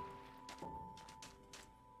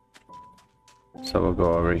 So we'll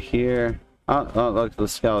go over here. Oh, look, the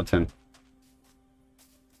skeleton.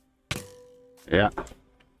 Yeah.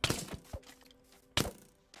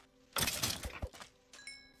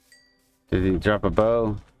 Did he drop a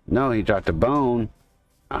bow? No, he dropped a bone.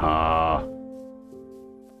 Ah.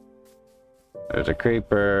 There's a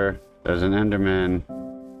creeper. There's an enderman.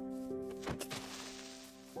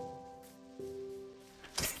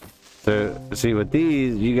 So, see, with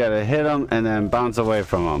these, you gotta hit them and then bounce away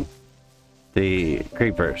from them. The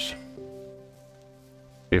creepers.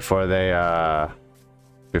 Before they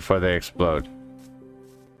explode.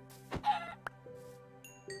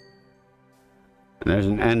 And there's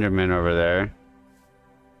an enderman over there.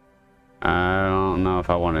 I don't know if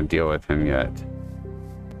I want to deal with him yet.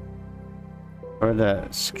 Where'd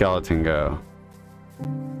that skeleton go?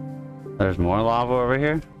 There's more lava over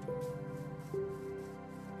here?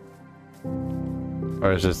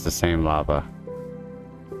 Or is this the same lava?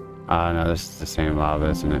 No, this is the same lava,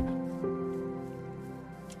 isn't it?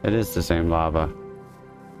 It is the same lava.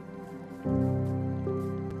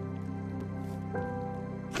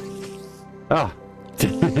 Oh.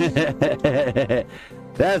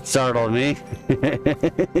 That startled me.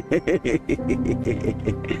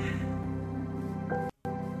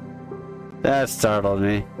 That startled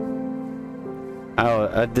me. Oh,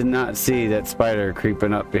 I did not see that spider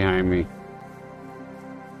creeping up behind me.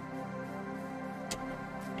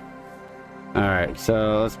 Alright,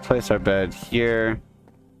 so let's place our bed here.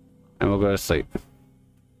 And we'll go to sleep.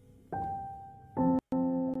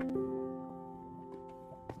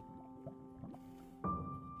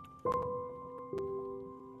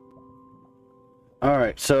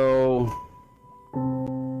 Alright, so...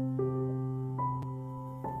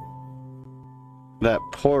 that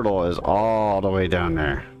portal is all the way down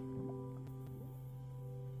there.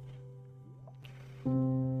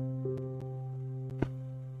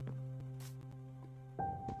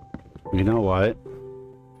 You know what?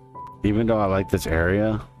 Even though I like this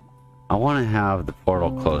area, I want to have the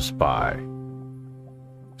portal close by.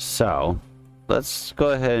 So, let's go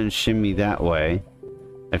ahead and shimmy that way.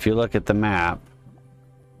 If you look at the map,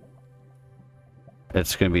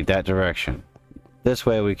 it's going to be that direction. This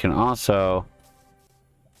way we can also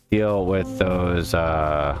deal with those,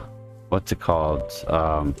 what's it called?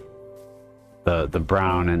 The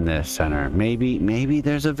brown in the center. Maybe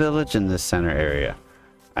there's a village in this center area.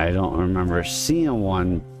 I don't remember seeing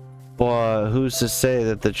one, but who's to say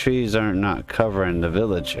that the trees aren't not covering the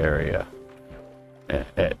village area?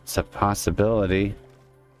 It's a possibility.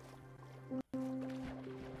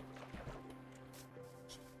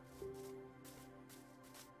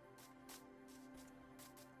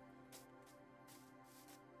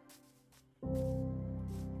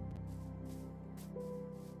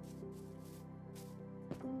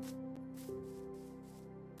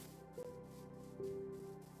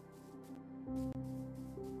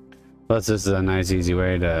 Plus, this is a nice, easy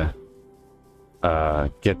way to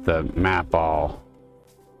get the map all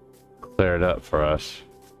cleared up for us.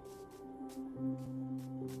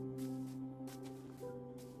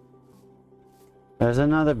 There's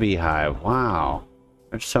another beehive. Wow.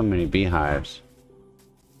 There's so many beehives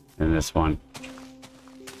in this one.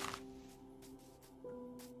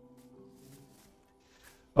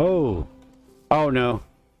 Oh. Oh no.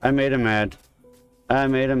 I made him mad. I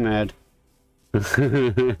made him mad.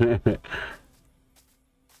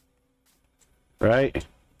 Right?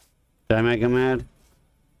 Did I make him mad?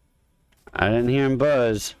 I didn't hear him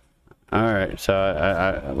buzz. Alright,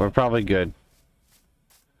 so we're probably good.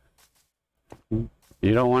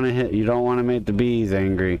 You don't want to make the bees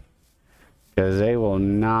angry, because they will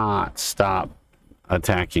not stop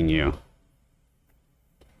attacking you.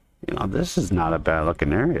 You know, this is not a bad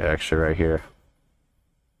looking area actually right here.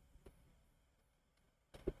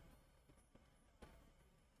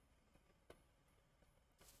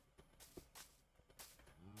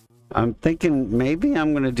 I'm thinking maybe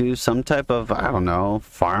I'm going to do some type of, I don't know,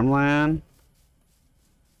 farmland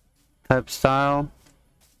type style.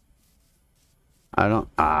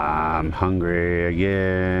 I'm hungry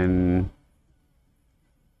again.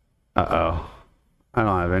 Uh-oh. I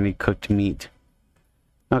don't have any cooked meat.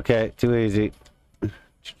 Okay, too easy.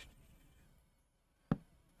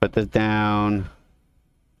 Put this down.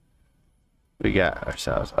 We got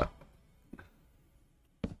ourselves up.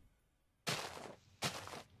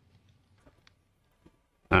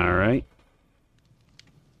 All right.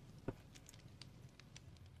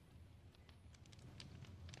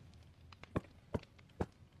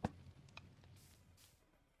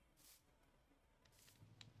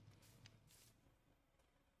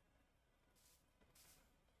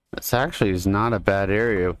 This actually is not a bad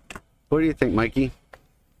area. What do you think, Mikey?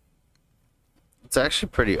 It's actually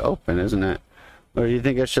pretty open, isn't it? Or do you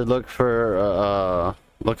think I should look for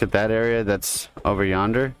look at that area that's over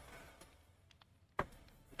yonder?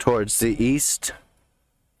 Towards the east?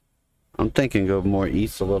 I'm thinking go more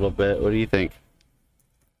east a little bit. What do you think?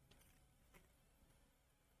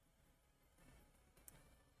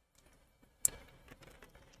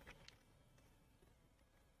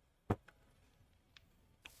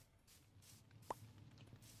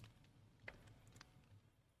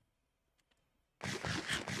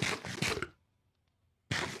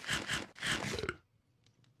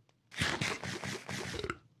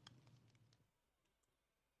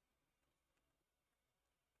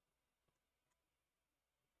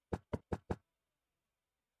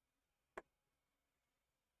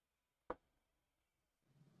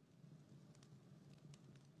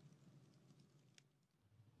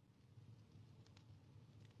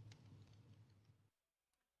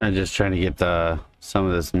 I'm just trying to get some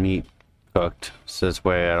of this meat cooked, so this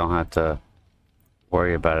way I don't have to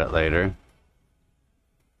worry about it later.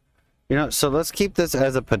 You know, so let's keep this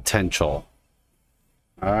as a potential.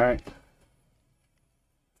 All right.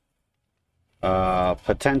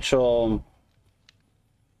 Potential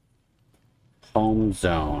home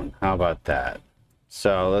zone. How about that?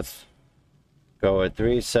 So let's go with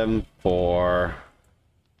 374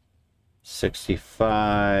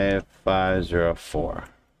 65 504.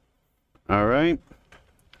 All right.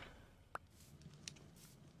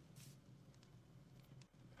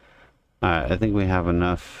 I think we have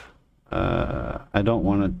enough. I don't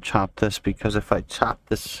want to chop this because if I chop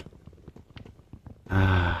this,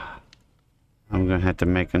 I'm gonna have to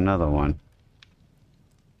make another one.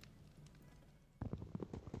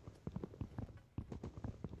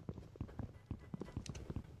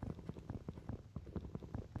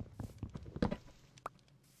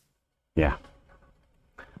 Yeah,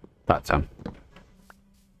 thought so.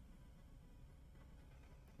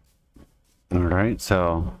 All right,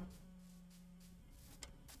 so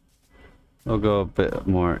we'll go a bit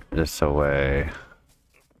more this way.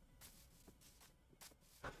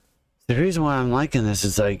 The reason why I'm liking this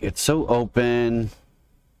is like it's so open.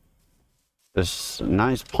 This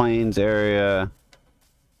nice plains area.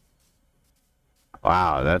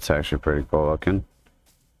 Wow, that's actually pretty cool looking.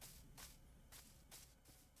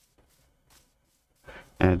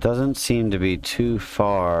 And it doesn't seem to be too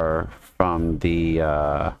far from the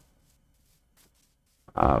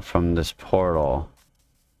from this portal.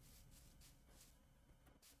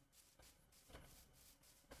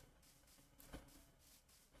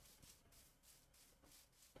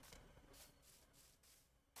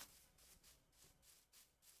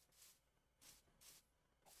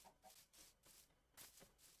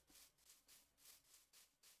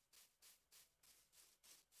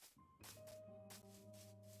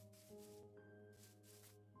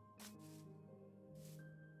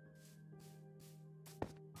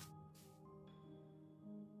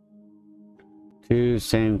 Two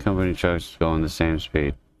same company trucks going the same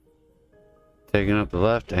speed. Taking up the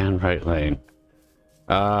left and right lane.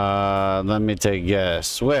 Let me take a guess.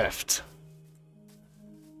 Swift.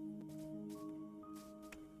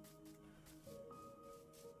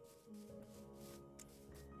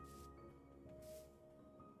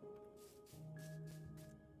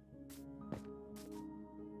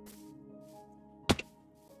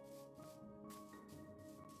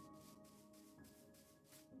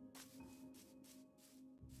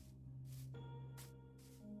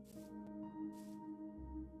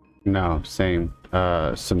 No, same.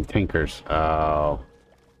 Some tankers. Oh.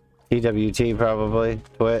 TWT probably.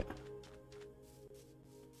 Twit.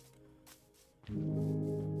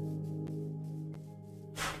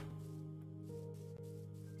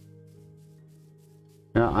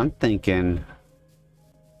 No, I'm thinking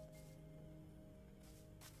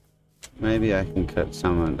maybe I can cut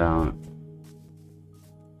some of it down.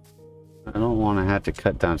 I don't want to have to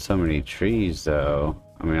cut down so many trees though.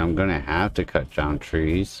 I mean, I'm gonna have to cut down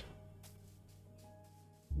trees.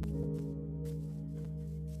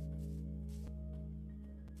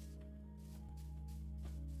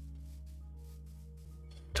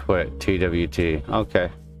 Twit, TWT. Okay.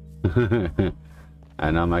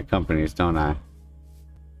 I know my companies, don't I?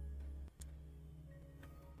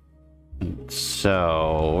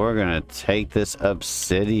 So we're gonna take this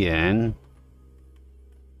obsidian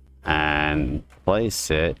and place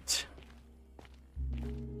it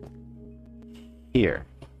here.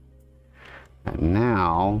 And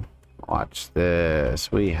now watch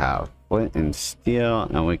this. We have flint and steel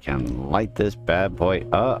and we can light this bad boy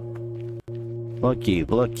up. Looky,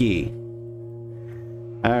 looky.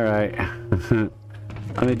 All right.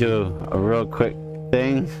 Let me do a real quick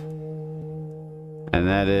thing. And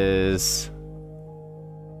that is,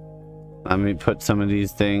 let me put some of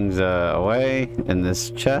these things away in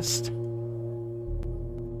this chest.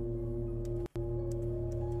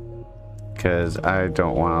 Because I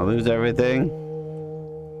don't want to lose everything.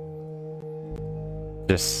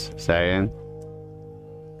 Just saying.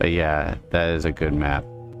 But yeah, that is a good map.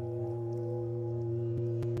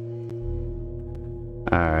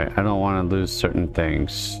 Alright, I don't want to lose certain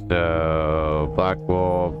things. So, black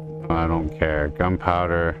wool, I don't care.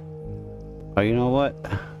 Gunpowder. Oh, you know what?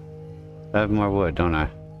 I have more wood, don't I?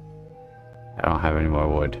 I don't have any more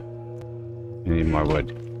wood. I need more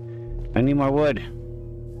wood. I need more wood.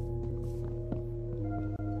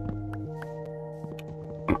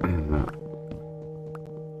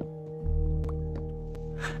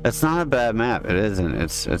 It's not a bad map. It isn't.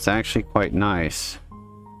 It's actually quite nice.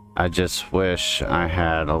 I just wish I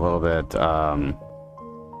had a little bit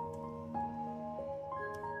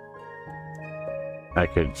I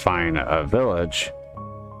could find a village,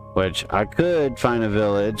 which I could find a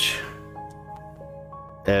village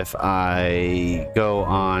if I go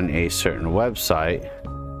on a certain website.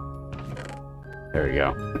 There we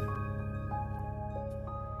go.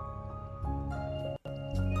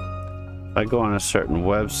 If I go on a certain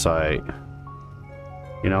website,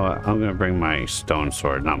 you know what? I'm gonna bring my stone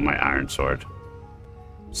sword, not my iron sword.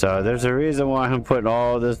 So there's a reason why I'm putting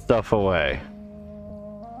all this stuff away.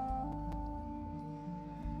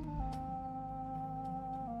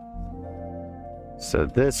 So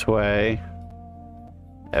this way,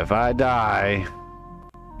 if I die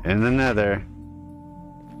in the nether,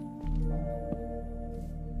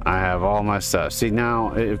 I have all my stuff. See,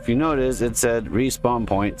 now, if you notice, it said respawn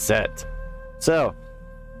point set. So,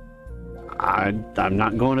 I'm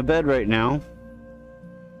not going to bed right now.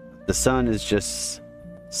 The sun is just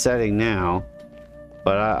setting now,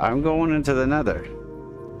 but I'm going into the nether.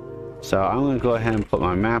 So I'm going to go ahead and put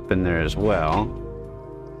my map in there as well.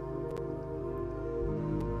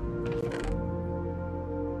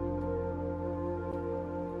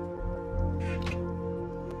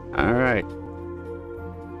 All right.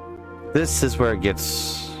 This is where it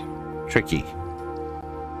gets tricky.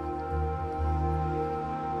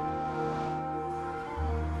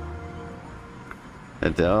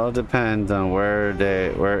 It all depends on where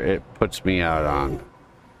it puts me out on.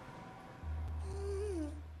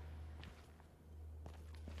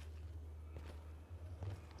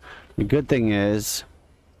 The good thing is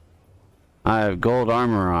I have gold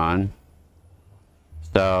armor on,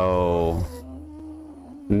 so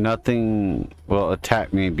nothing will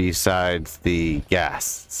attack me besides the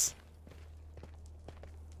ghasts.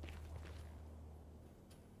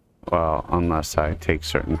 Well, unless I take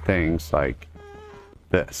certain things like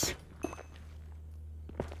this.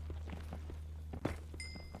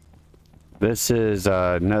 This is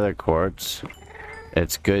nether quartz.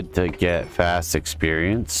 It's good to get fast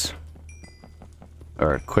experience.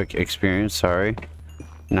 Or quick experience, sorry.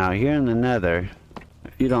 Now here in the nether,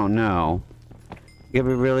 if you don't know, it can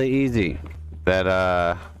be really easy.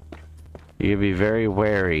 That you can be very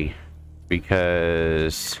wary,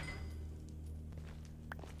 because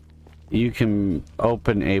you can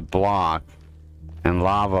open a block and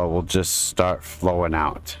lava will just start flowing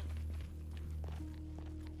out.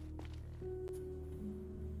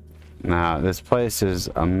 Now, this place is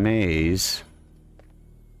a maze.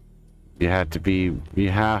 You have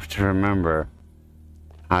to remember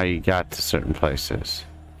how you got to certain places.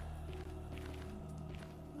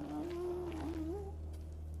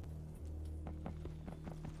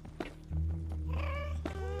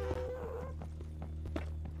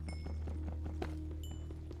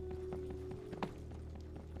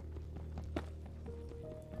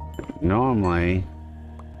 Normally,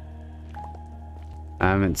 I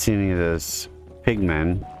haven't seen any of those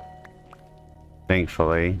pigmen,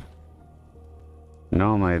 thankfully.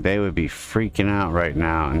 Normally, they would be freaking out right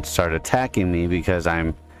now and start attacking me because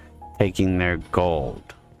I'm taking their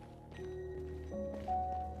gold.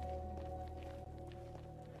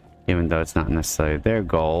 Even though it's not necessarily their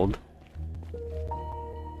gold.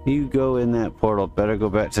 You go in that portal, better go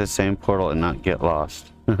back to the same portal and not get lost.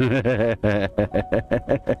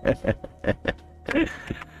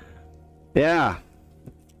 Yeah.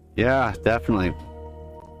 Yeah, definitely.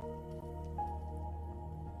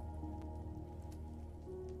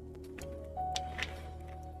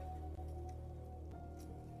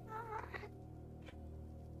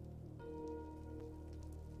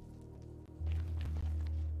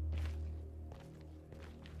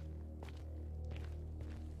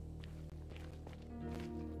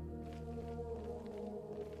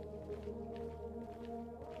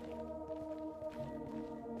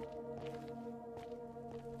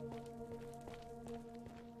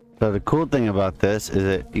 So the cool thing about this is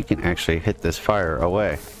that you can actually hit this fire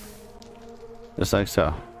away. Just like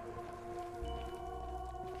so.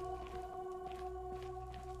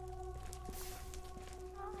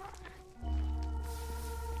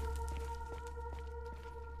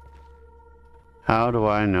 How do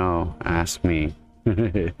I know? Ask me.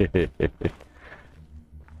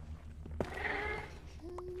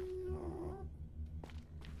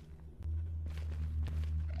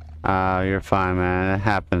 You're fine, man. It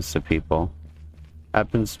happens to people.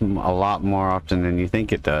 Happens a lot more often than you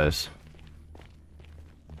think it does.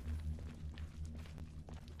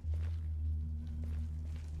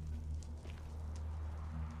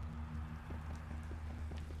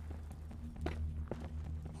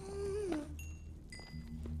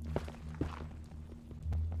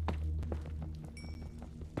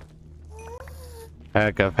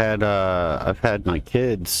 Heck, I've had my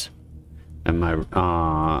kids and my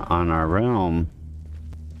on our realm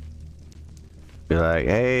Be like,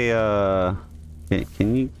 hey,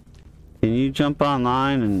 can you jump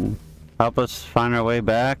online and help us find our way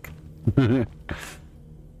back?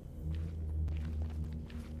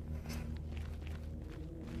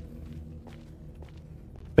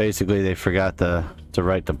 Basically, they forgot to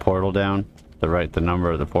write the portal down, to write the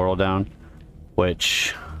number of the portal down,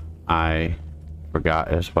 which I forgot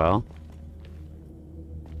as well.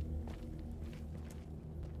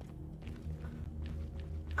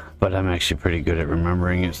 But I'm actually pretty good at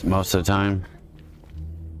remembering it most of the time.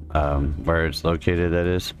 Where it's located, that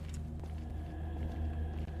is.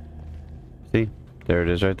 See? There it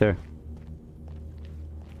is right there.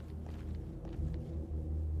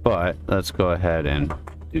 But let's go ahead and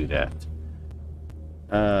do that.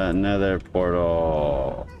 Another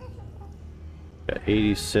portal. Got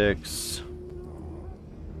 86.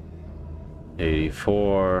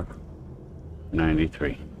 84.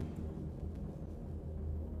 93.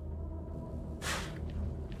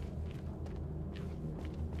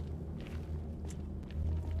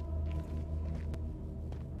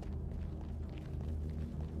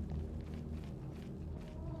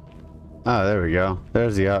 Oh, there we go.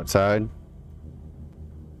 There's the outside.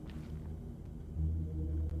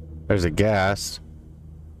 There's a gas.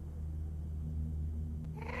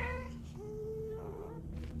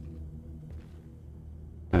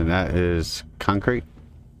 And that is concrete.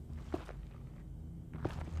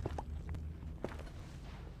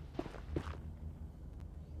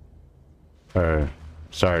 Or,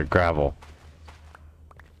 sorry, gravel.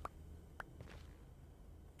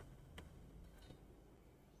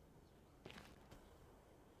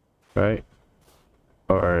 Right?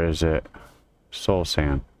 Or is it soul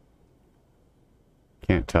sand?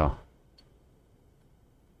 Can't tell.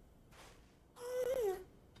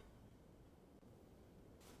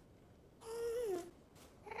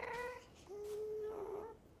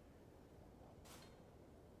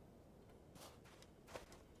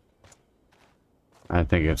 I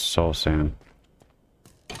think it's soul sand.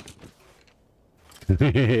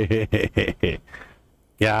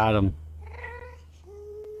 Got him.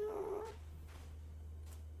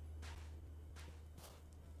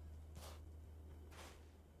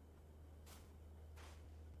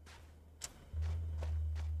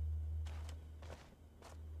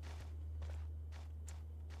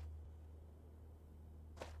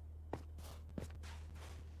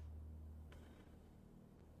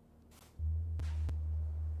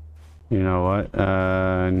 You know what?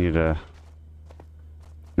 I need to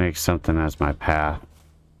make something as my path.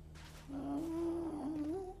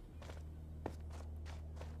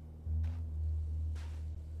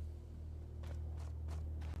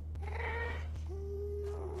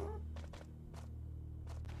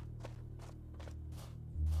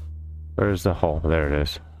 Where's the hole? There it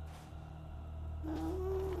is.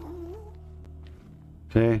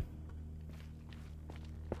 See?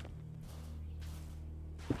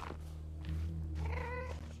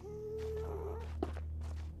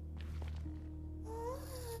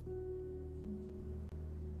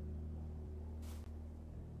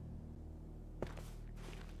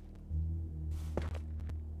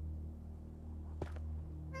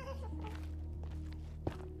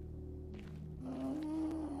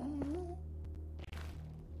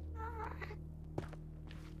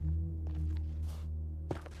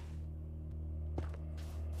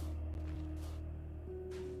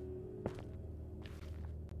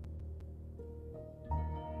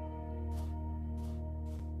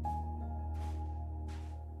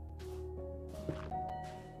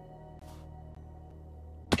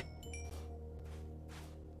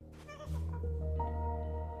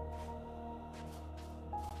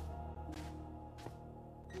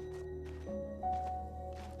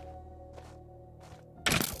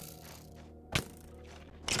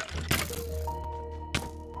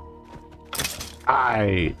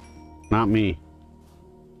 Not me.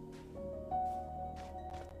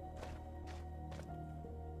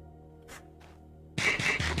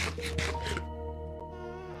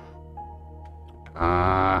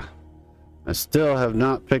 I still have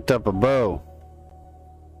not picked up a bow.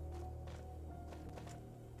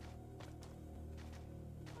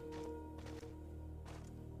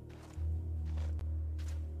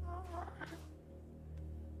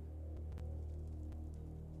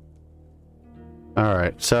 All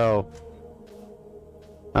right, so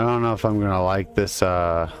I don't know if I'm gonna like this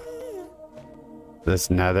this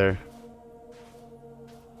nether.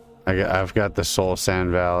 I've got the Soul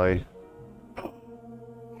Sand Valley.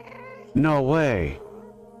 No way.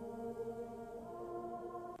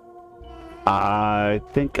 I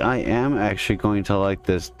think I am actually going to like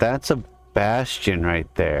this. That's a bastion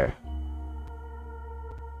right there.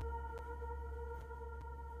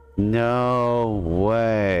 No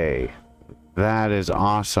way. That is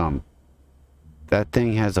awesome. That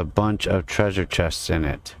thing has a bunch of treasure chests in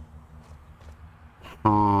it.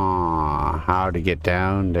 How to get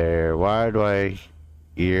down there? Why do I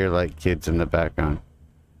hear like kids in the background?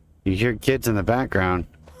 You hear kids in the background?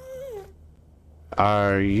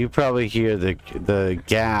 You probably hear the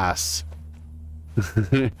gas.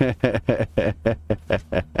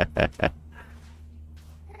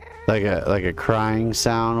 like a crying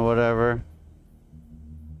sound or whatever.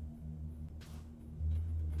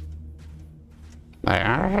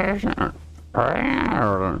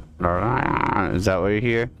 Is that what you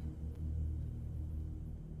hear?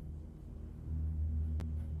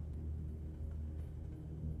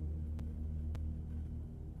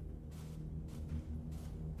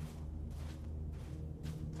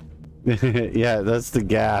 Yeah, that's the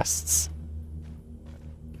ghasts.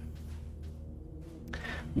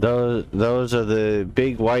 Those are the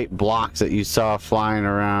big white blocks that you saw flying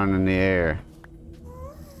around in the air.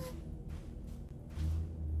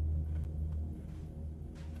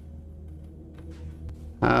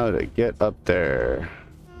 How to get up there?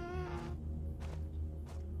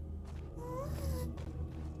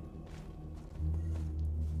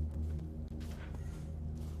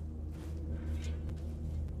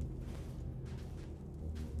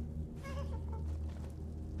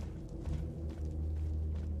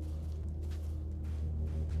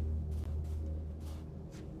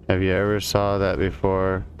 Have you ever saw that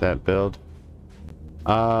before, that build?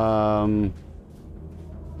 Have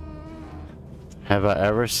I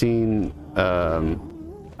ever seen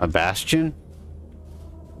a bastion?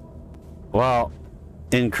 Well,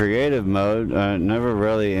 in creative mode, never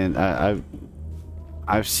really. In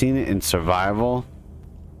I've seen it in survival.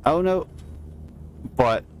 Oh no,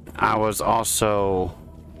 but I was also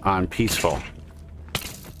on peaceful.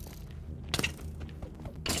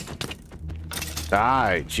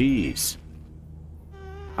 Die, jeez.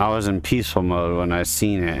 I was in peaceful mode when I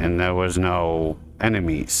seen it, and there was no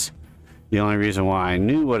enemies. The only reason why I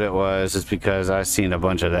knew what it was is because I seen a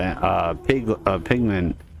bunch of the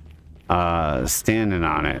pigmen standing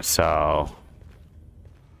on it. So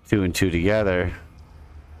 2 and 2 together.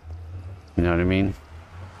 You know what I mean?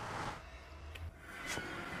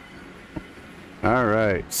 All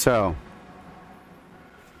right, so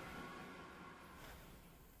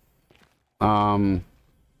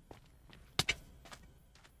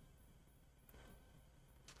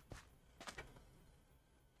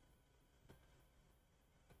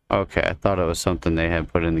okay, I thought it was something they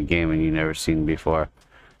had put in the game and you never seen before.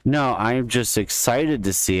 No, I'm just excited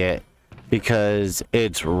to see it because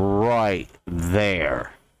it's right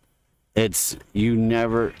there. It's,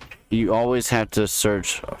 you always have to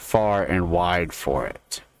search far and wide for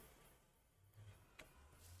it.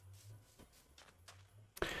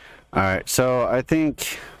 All right, so I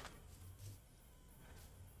think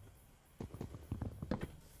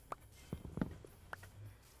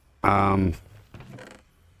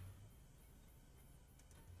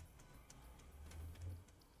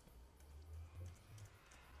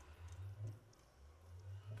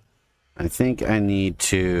I need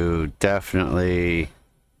to definitely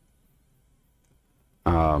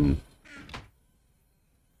all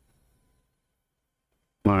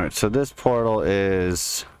right, so this portal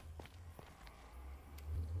is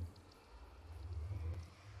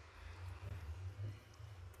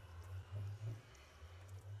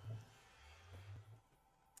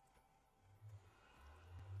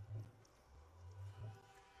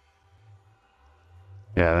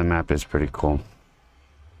yeah, the map is pretty cool.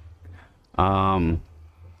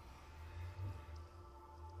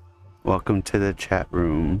 Welcome to the chat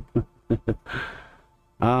room.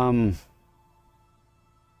 But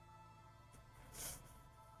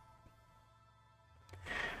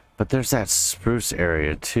there's that spruce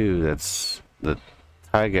area too. That's the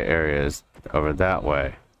taiga area is over that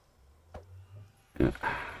way. Yeah.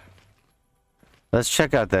 Let's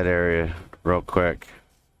check out that area real quick.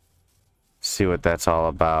 See what that's all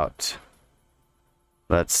about.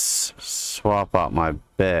 Let's swap out my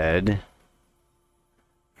bed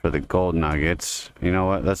for the gold nuggets. You know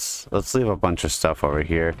what? Let's leave a bunch of stuff over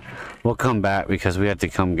here. We'll come back because we have to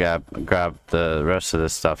come grab the rest of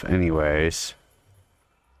this stuff anyways.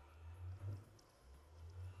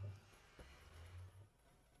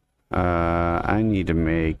 I need to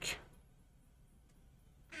make...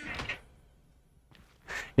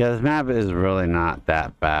 Yeah, this map is really not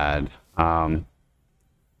that bad.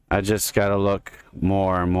 I just gotta look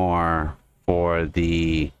more and more for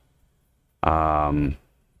the I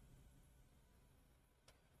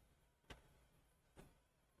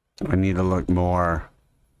need to look more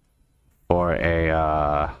for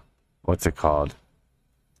a what's it called?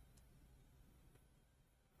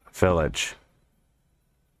 Village.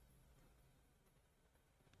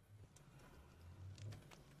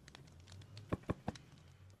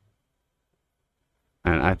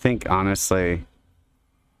 And I think, honestly,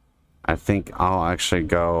 I think I'll actually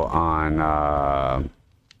go on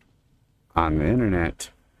the internet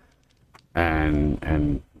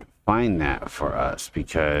and find that for us,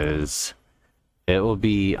 because it will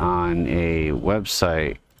be on a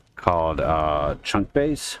website called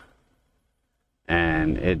Chunkbase,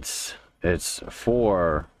 and it's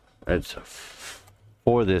for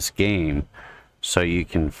this game, so you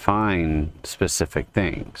can find specific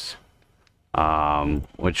things,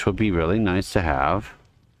 which would be really nice to have.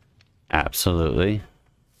 Absolutely.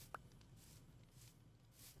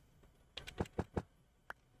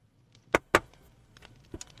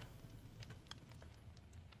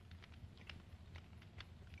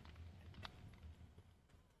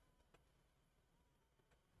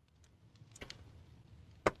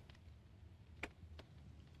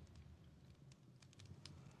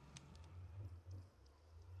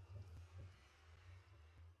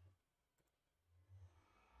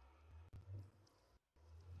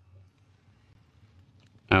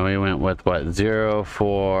 And we went with what?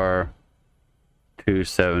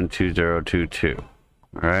 04272022. All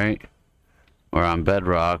right. We're on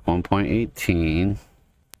Bedrock 1.18.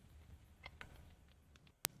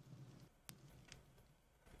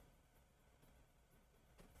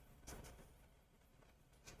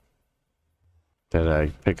 Did I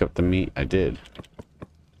pick up the meat? I did.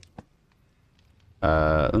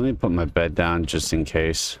 Let me put my bed down just in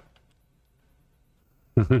case.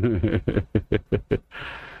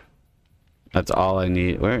 That's all I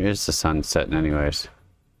need. Where is the sun setting anyways?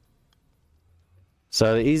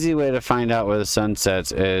 So the easy way to find out where the sun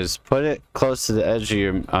sets is put it close to the edge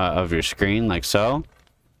of your screen, like so.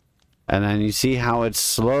 And then you see how it's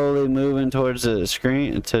slowly moving towards the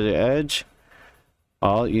screen, to the edge.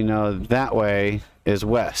 Well, you know, that way is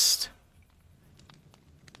west.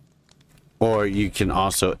 Or you can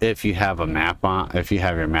also, if you have a map on, if you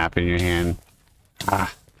have your map in your hand,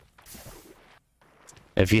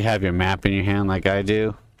 if you have your map in your hand like I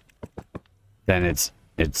do, then it's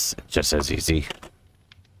just as easy.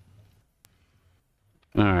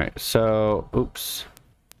 All right, so oops.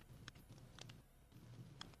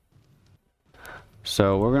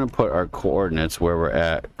 So we're gonna put our coordinates where we're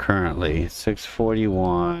at currently,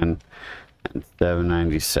 641 and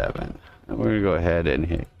 797. And we're gonna go ahead and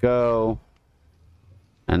hit go,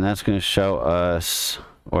 and that's gonna show us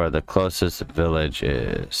where the closest village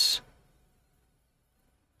is.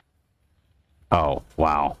 Oh,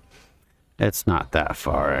 wow. It's not that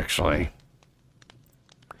far, actually.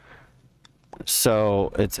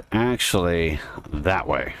 So it's actually that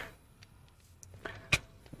way.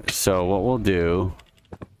 So what we'll do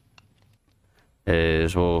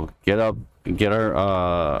is we'll get our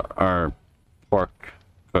pork,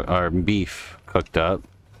 our beef cooked up.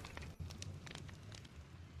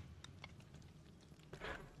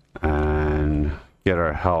 And get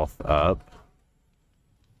our health up.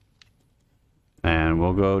 And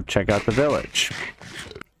we'll go check out the village.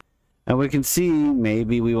 And we can see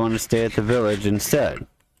maybe we want to stay at the village instead.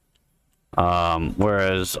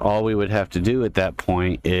 Whereas all we would have to do at that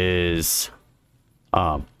point is,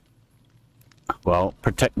 well,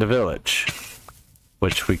 protect the village.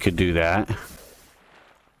 Which we could do that.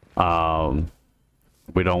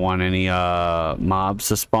 We don't want any mobs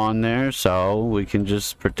to spawn there, so we can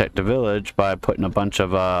just protect the village by putting a bunch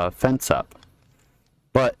of fence up.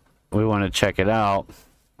 But we want to check it out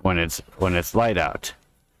when it's light out.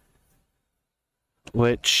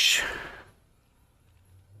 Which,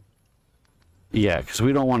 yeah, because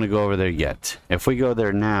we don't want to go over there yet. If we go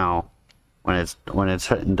there now, when it's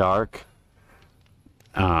hitting dark,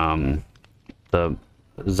 the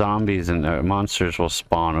zombies and the monsters will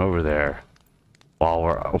spawn over there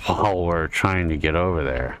while we're trying to get over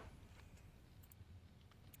there.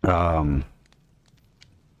 I'm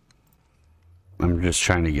just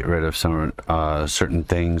trying to get rid of some certain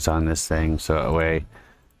things on this thing, so that way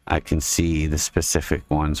I can see the specific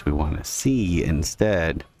ones we want to see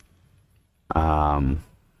instead. And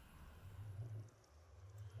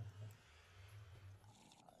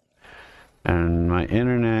my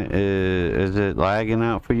internet is it lagging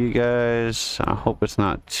out for you guys? I hope it's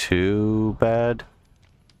not too bad.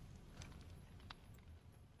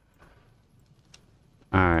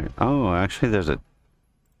 Alright. Oh, actually that's a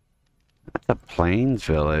plains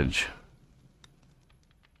village.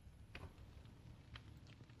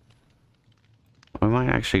 We might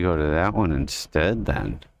actually go to that one instead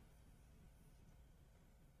then.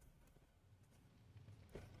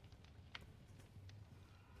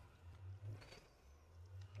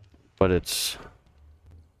 but it's...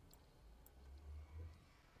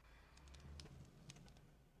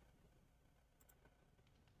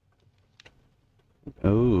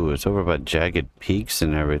 Oh, it's over by Jagged Peaks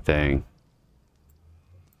and everything.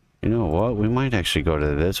 You know what? We might actually go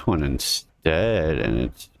to this one instead, and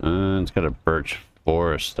it's got a birch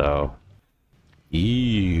forest though.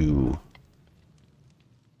 Ew.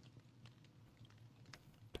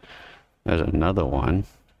 There's another one.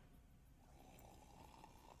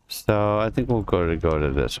 So I think we'll go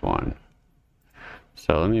to this one.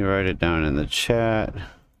 So let me write it down in the chat,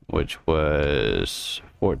 which was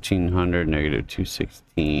 1400 negative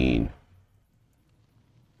 216.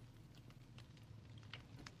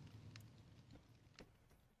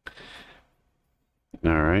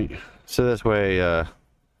 All right. So this way,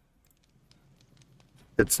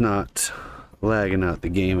 it's not lagging out the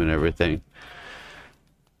game and everything.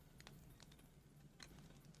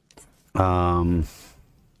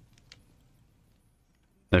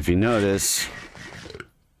 If you notice,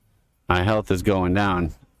 my health is going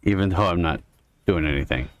down, even though I'm not doing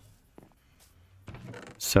anything.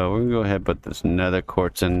 So we're gonna go ahead and put this nether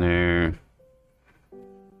quartz in there.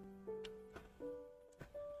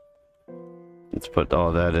 Let's put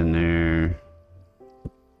all that in there.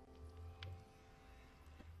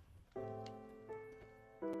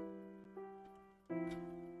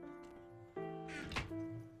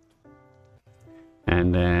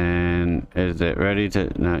 And then, is it ready to...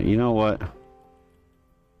 Now, you know what?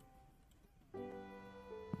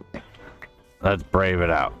 Let's brave it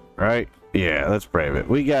out, right? Yeah, let's brave it.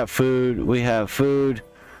 We got food. We have food.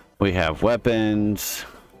 We have weapons.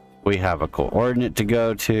 We have a coordinate to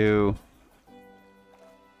go to.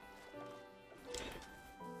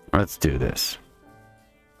 Let's do this.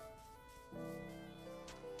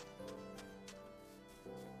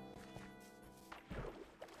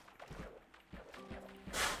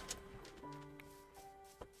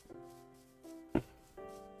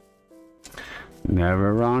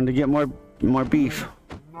 Never wrong to get more beef.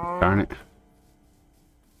 Darn it.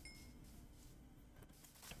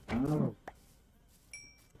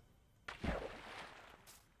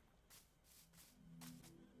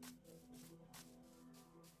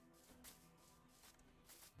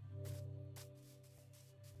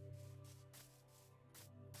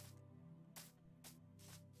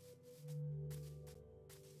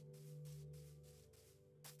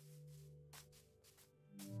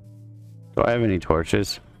 Do I have any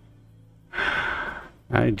torches?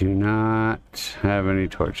 I do not have any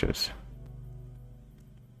torches.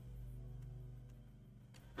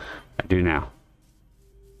 I do now.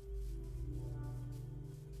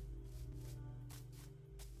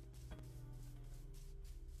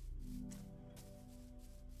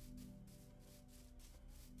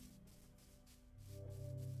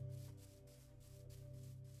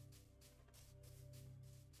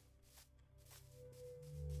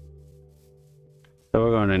 So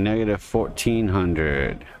we're going to negative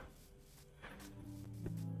 1400.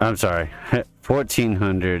 I'm sorry,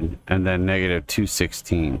 1400 and then negative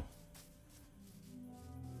 216.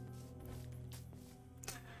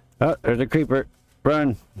 Oh, there's a creeper.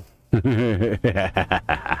 Run.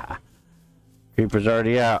 Creeper's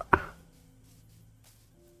already out.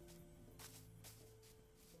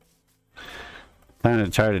 Time to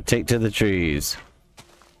try to take to the trees.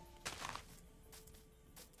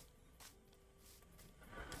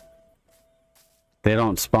 They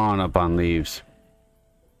don't spawn up on leaves.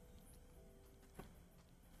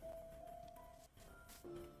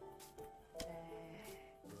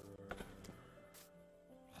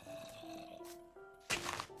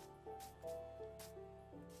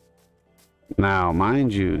 Now,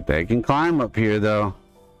 mind you, they can climb up here though.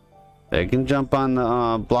 They can jump on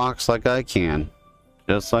the blocks like I can.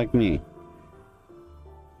 Just like me.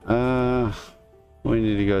 We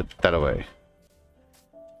need to go that way.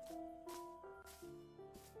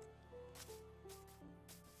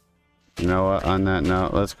 You know what, on that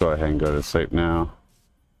note, let's go ahead and go to sleep now.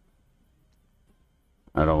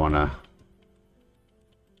 I don't want to...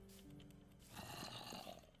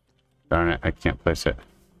 Darn it, I can't place it.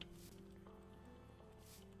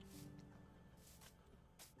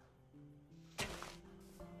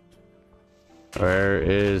 Where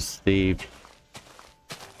is the...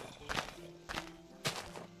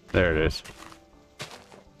 There it is.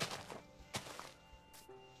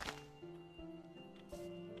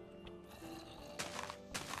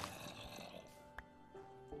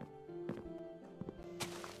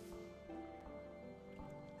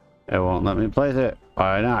 It won't let me place it.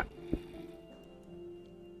 Why not?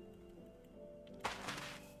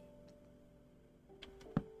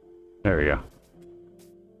 There we go.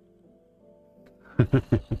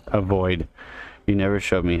 Avoid. You never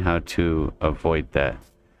showed me how to avoid that.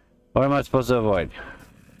 What am I supposed to avoid?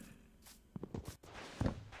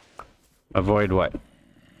 Avoid what?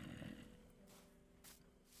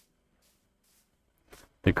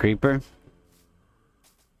 The creeper?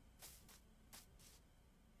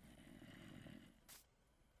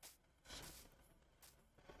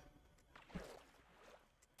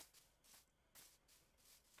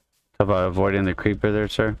 How about avoiding the creeper there,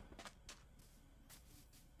 sir?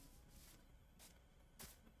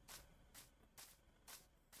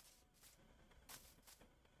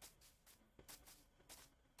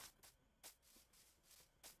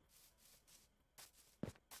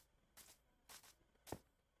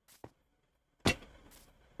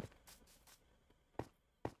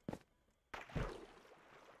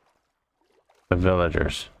 The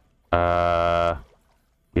villagers.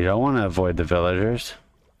 You don't want to avoid the villagers.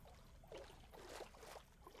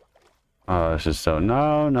 Oh, this is so...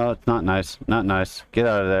 No, no, it's not nice. Not nice. Get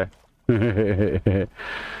out of there.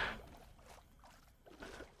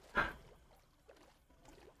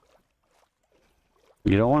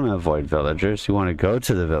 You don't want to avoid villagers. You want to go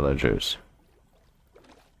to the villagers.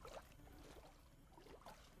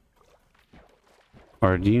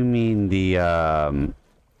 Or do you mean the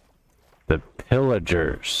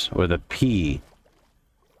pillagers with a P?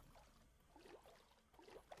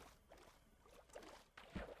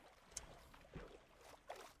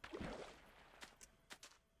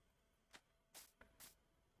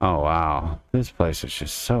 Oh, wow. This place is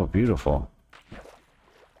just so beautiful.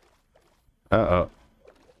 Uh-oh.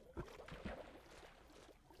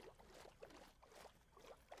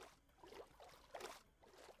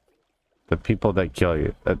 The people that kill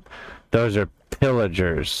you. Those are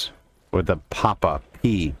pillagers with a pop-up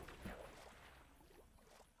P.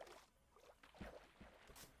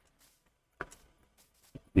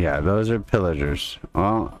 Yeah, those are pillagers.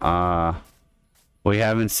 Well, we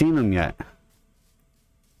haven't seen them yet.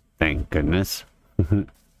 Thank goodness.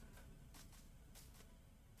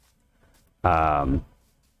 I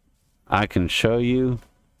can show you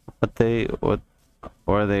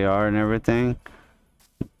where they are and everything,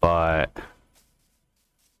 but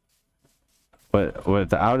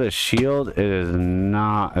without a shield, it is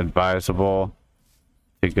not advisable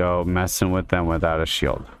to go messing with them without a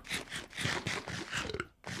shield.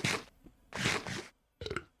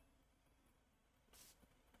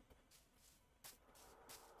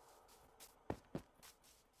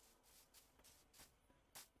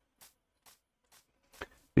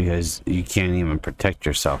 Because you can't even protect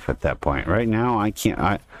yourself at that point. Right now, I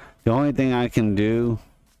can't. The only thing I can do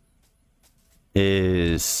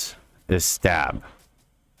is stab,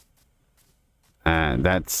 and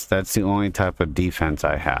that's the only type of defense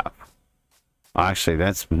I have. Actually,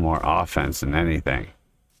 that's more offense than anything.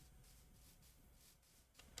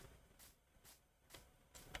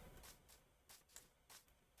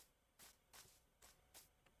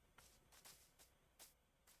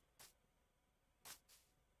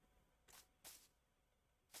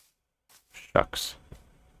 Shucks.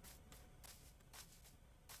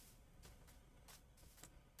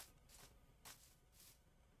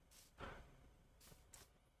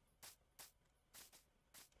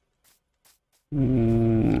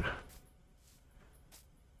 Oh,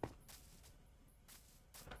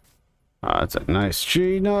 that's a nice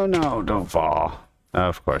tree. No, no, don't fall. Oh,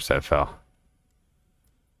 of course I fell.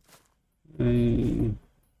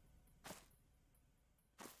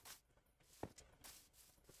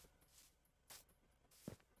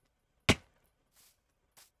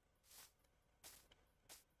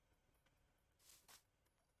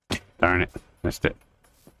 Darn it, missed it.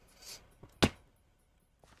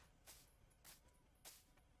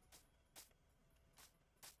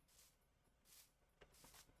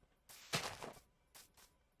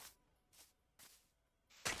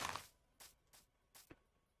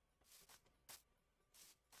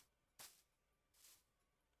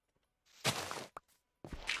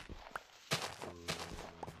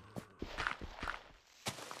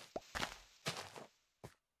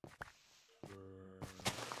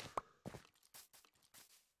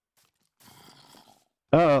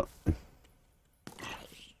 Uh-oh.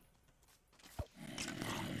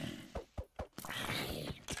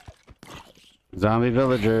 Zombie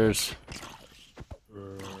villagers.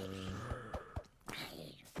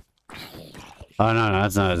 Oh, no,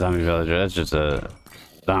 that's not a zombie villager. That's just a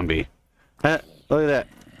zombie. Look at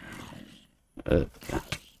that.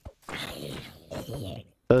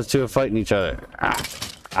 Those two are fighting each other. Ah.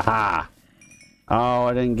 Aha. Oh,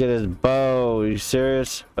 I didn't get his bow. Are you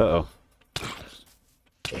serious? Uh-oh.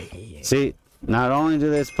 See, Not only do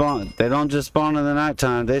they spawn, they don't just spawn in the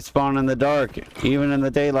nighttime, they spawn in the dark, even in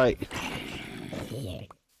the daylight.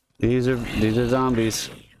 These are zombies.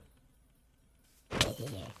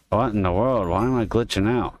 What in the world? Why am I glitching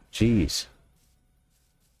out? Jeez.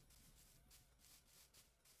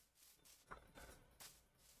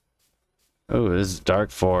 Oh, this is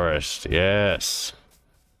dark forest. Yes.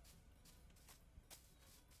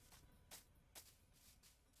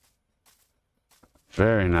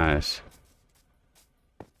 Very nice.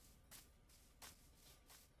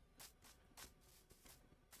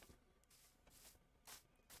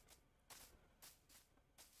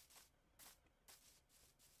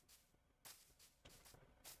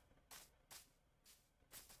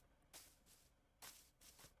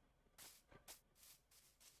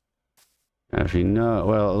 If you know,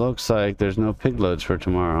 well, it looks like there's no pig loads for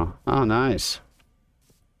tomorrow. Oh, nice.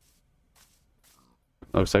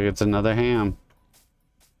 Looks like it's another ham.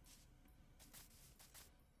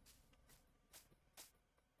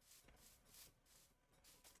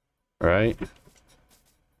 Right?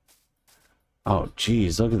 Oh,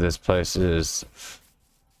 geez, look at this place. It is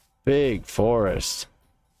big forest.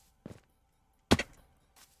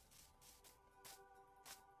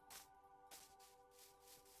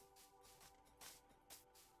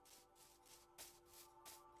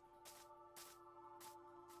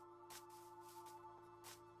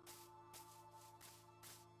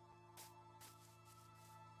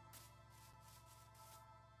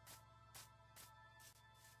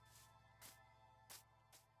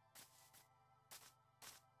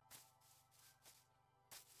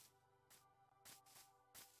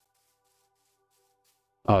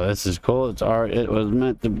 Oh, this is cool. It's art. It was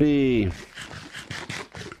meant to be.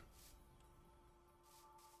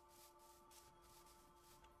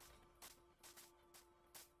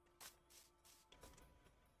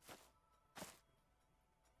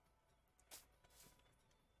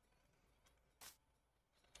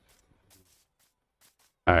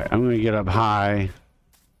 All right, I'm gonna get up high,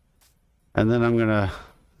 and then I'm gonna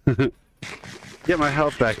get my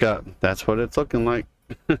health back up. That's what it's looking like.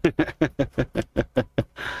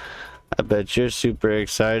 I bet you're super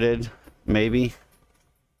excited. Maybe.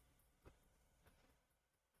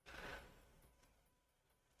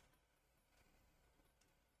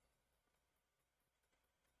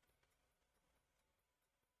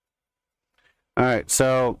 All right,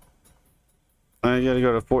 so I gotta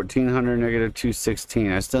go to 1400 negative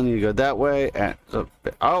 216. I still need to go that way. And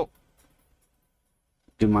oh,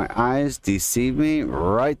 do my eyes deceive me?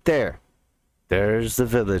 Right there. There's the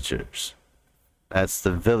villagers. That's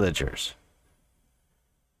the villagers.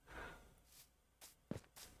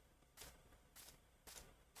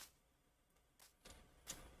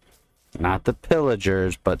 Not the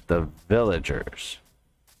pillagers, but the villagers.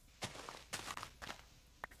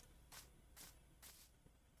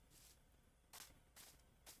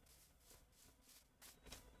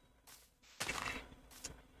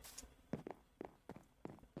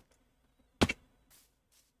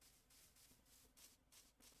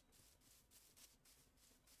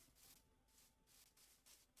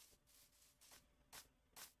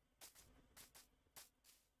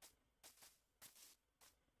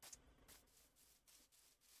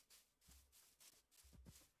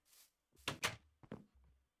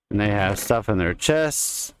 And they have stuff in their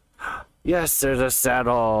chests. Yes, there's a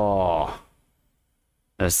saddle.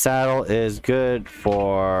 The saddle is good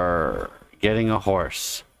for getting a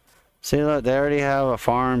horse. See, look, they already have a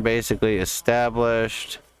farm basically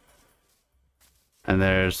established. And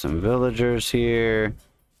there's some villagers here.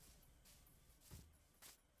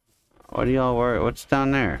 What do y'all worry? What's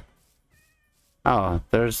down there? Oh,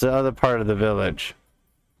 there's the other part of the village.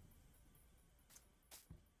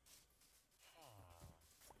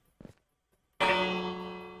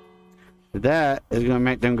 That is going to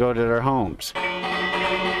make them go to their homes.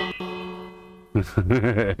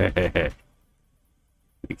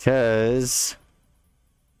 Because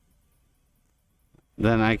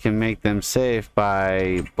then I can make them safe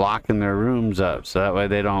by blocking their rooms up, so that way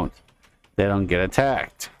they don't get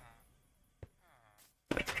attacked.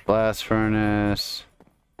 That's blast furnace.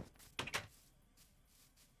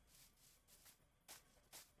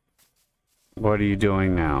 What are you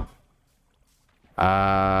doing now?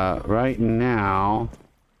 Right now,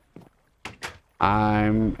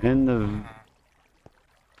 I'm in the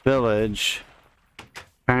village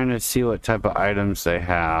trying to see what type of items they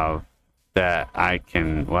have that I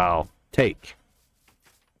can, well, take.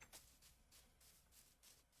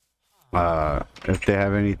 If they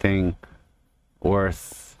have anything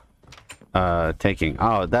worth taking.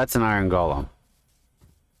 Oh, that's an iron golem.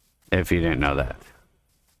 If you didn't know that.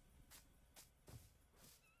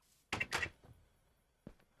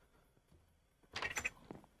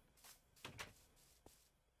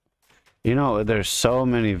 You know, there's so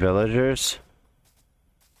many villagers.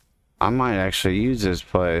 I might actually use this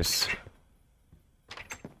place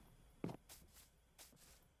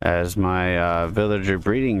as my villager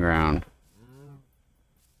breeding ground.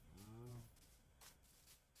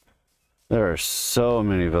 There are so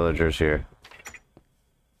many villagers here.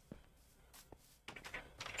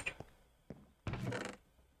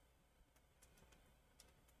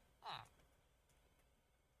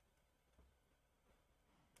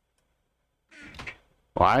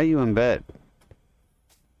 Why are you in bed?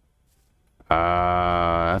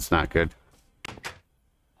 That's not good.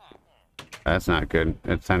 That's not good.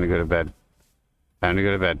 It's time to go to bed. Time to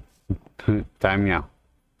go to bed. Time now.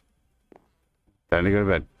 Time to go to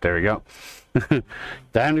bed. There we go.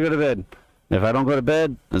 Time to go to bed. If I don't go to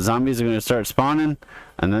bed, the zombies are going to start spawning,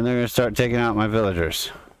 and then they're going to start taking out my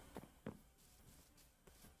villagers.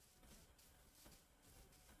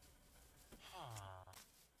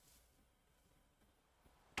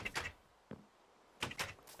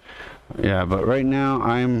 Yeah, but right now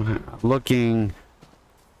I'm looking,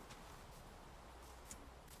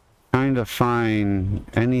 trying to find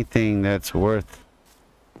anything that's worth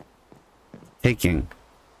taking.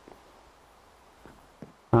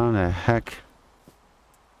 How the heck?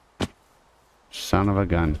 Son of a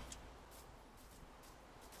gun.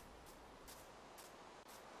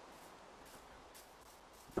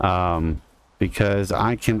 Because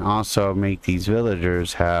I can also make these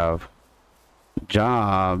villagers have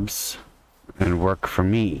jobs and work for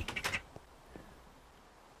me.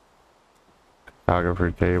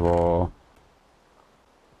 Photographer table.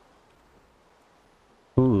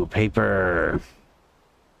 Ooh, paper.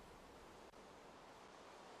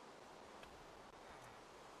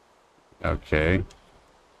 Okay.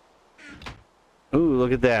 Ooh,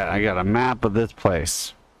 look at that. I got a map of this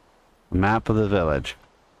place. A map of the village.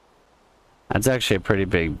 That's actually a pretty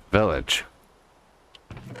big village.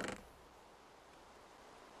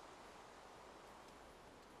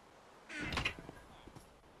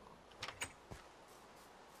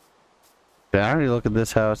 Did I already look at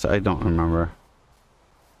this house? I don't remember.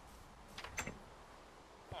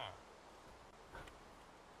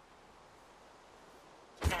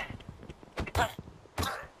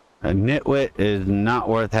 A nitwit is not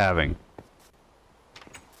worth having.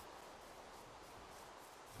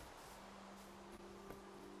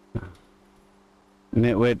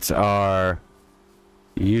 Nitwits are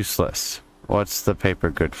useless. What's the paper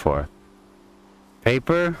good for?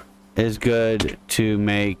 Paper is good to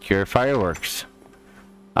make your fireworks.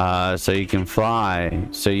 So you can fly.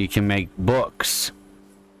 So you can make books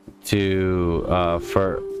to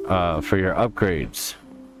for your upgrades.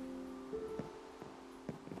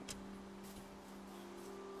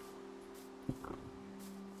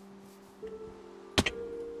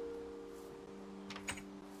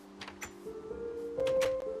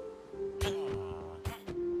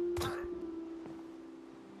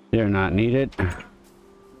 They're not needed.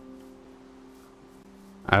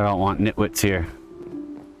 I don't want nitwits here.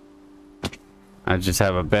 I just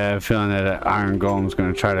have a bad feeling that an iron golem's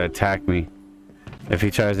going to try to attack me. If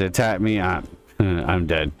he tries to attack me, I'm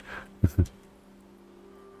dead.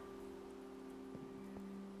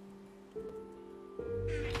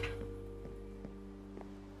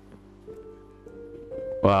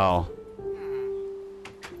 Well,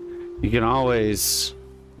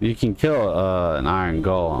 you can kill an iron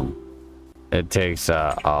golem. It takes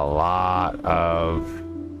a lot of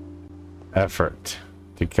effort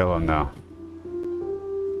to kill him though.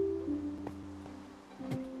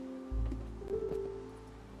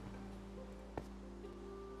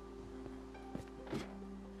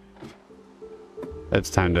 It's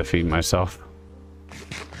time to feed myself.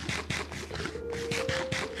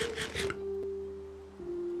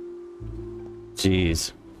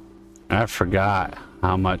 Jeez, I forgot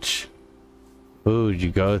how much food you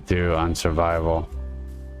go through on survival.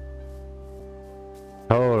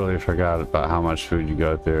 Totally forgot about how much food you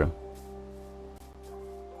go through.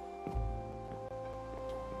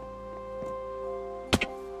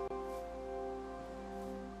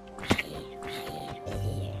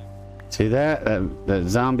 See that? That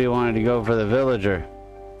zombie wanted to go for the villager.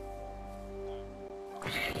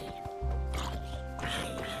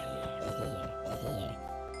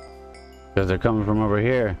 Because they're coming from over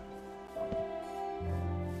here.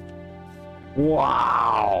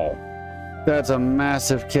 Wow! That's a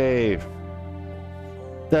massive cave.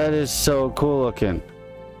 That is so cool looking.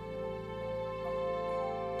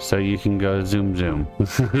 So you can go zoom zoom.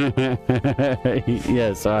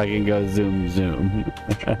 Yeah, so I can go zoom zoom.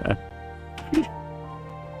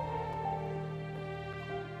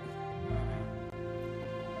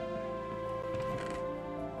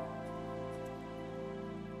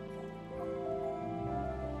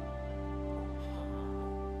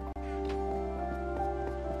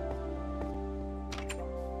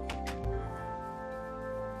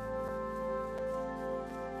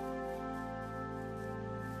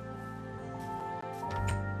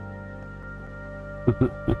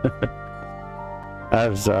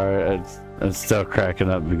 I'm sorry, I'm still cracking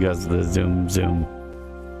up because of the zoom.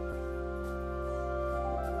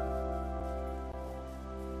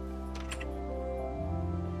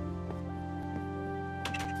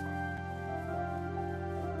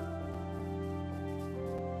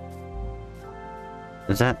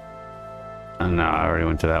 Is that? Oh no, I already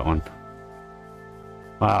went to that one.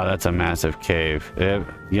 Wow, that's a massive cave.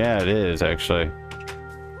 Yeah, it is actually.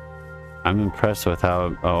 I'm impressed with how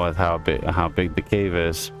big the cave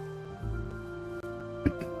is.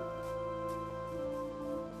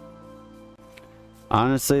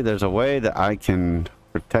 Honestly, there's a way that I can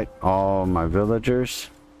protect all my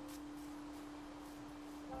villagers.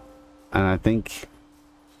 And I think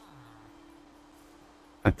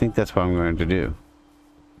that's what I'm going to do.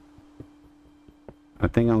 I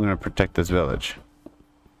think I'm going to protect this village.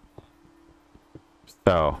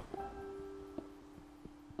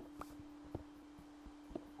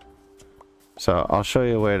 So I'll show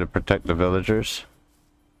you a way to protect the villagers.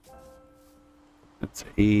 It's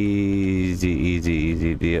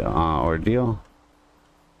easy deal, ordeal.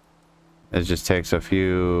 It just takes a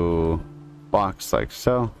few blocks like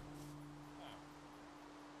so.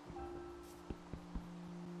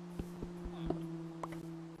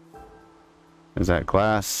 Is that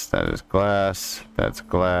glass? That is glass. That's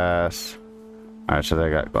glass. Alright, so they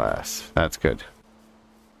got glass. That's good.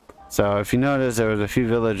 So if you notice, there was a few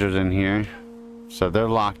villagers in here. So they're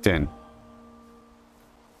locked in.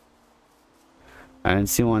 I didn't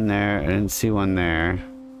see one there. I didn't see one there.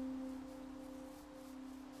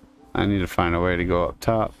 I need to find a way to go up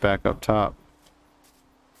top, back up top.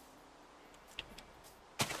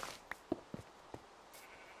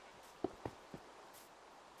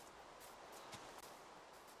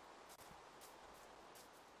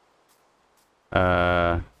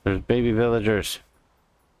 There's baby villagers.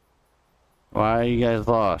 Why are you guys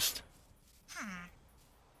lost?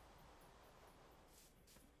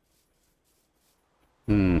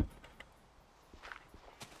 Come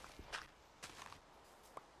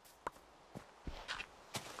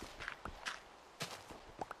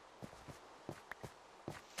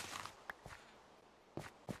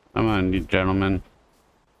on, you gentlemen.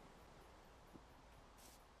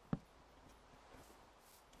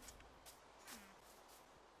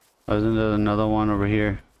 Isn't there another one over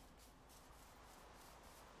here?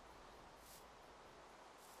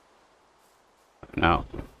 No.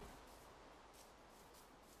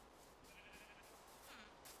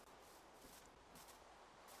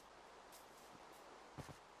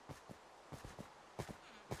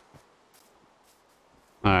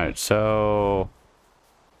 Alright, so...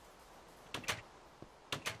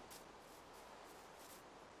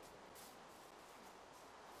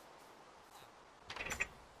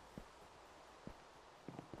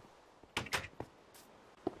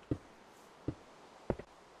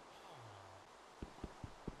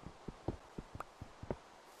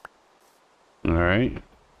 Alright.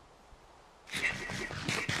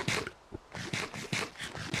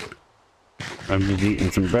 I'm just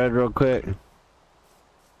eating some bread real quick.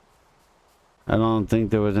 I don't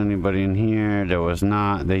think there was anybody in here. There was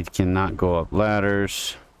not. They cannot go up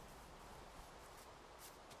ladders.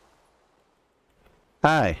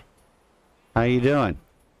 Hi. How you doing?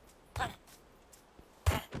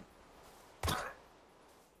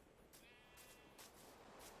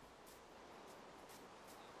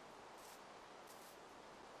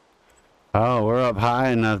 Oh, we're up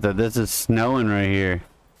high enough that this is snowing right here.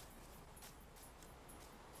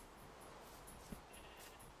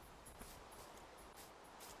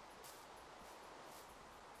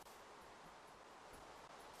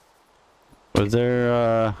 Was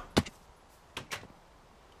there,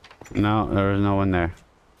 no, there was no one there.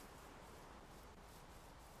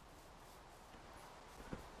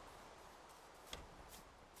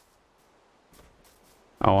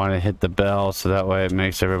 I want to hit the bell so that way it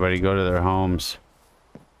makes everybody go to their homes.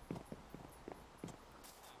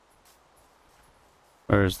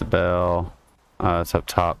 Where's the bell? It's up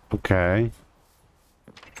top. Okay.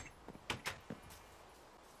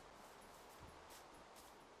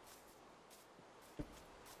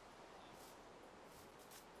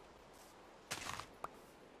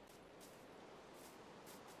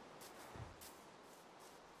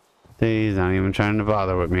 He's not even trying to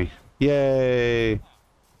bother with me. Yay!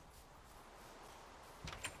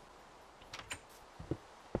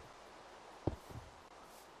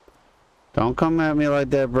 Don't come at me like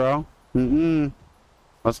that, bro.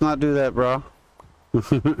 Let's not do that, bro.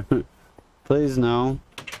 Please, no.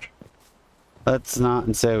 Let's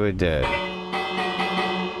not say we did.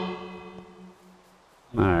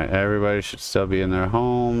 Alright, everybody should still be in their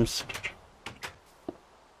homes.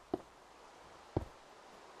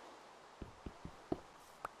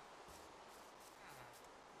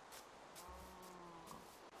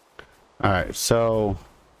 Alright, so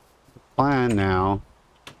plan now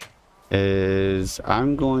is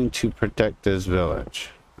I'm going to protect this village.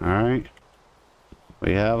 Alright?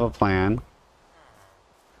 We have a plan.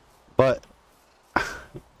 But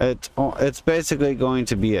it's basically going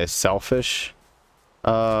to be a selfish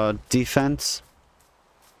defense.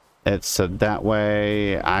 It's so that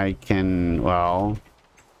way I can, well,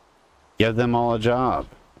 give them all a job.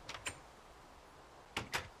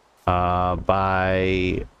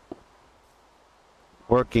 By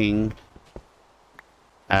working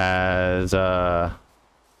as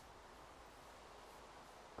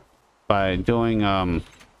by doing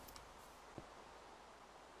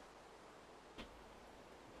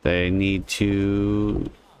they need to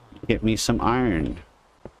get me some iron.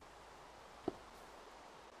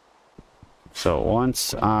 So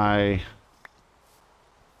once I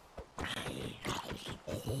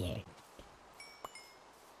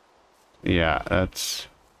yeah, that's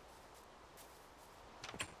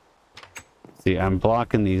see, I'm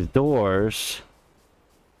blocking these doors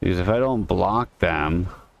because if I don't block them,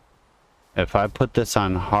 if I put this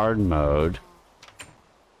on hard mode,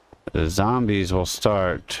 the zombies will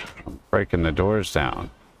start breaking the doors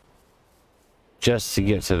down just to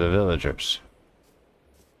get to the villagers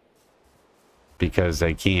because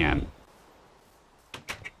they can.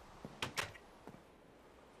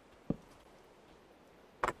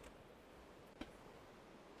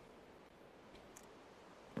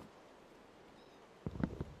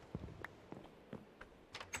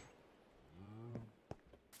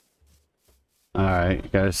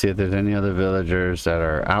 Alright, gotta see if there's any other villagers that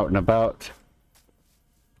are out and about.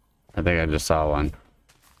 I think I just saw one.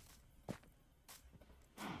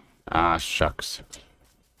 Ah, shucks.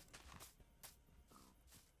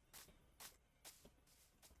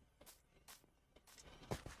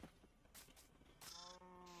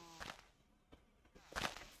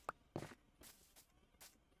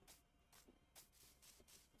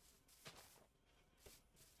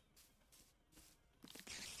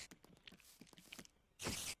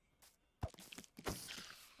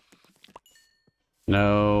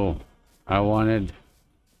 No, I wanted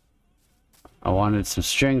some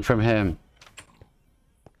string from him.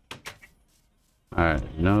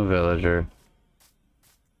 Alright, no villager.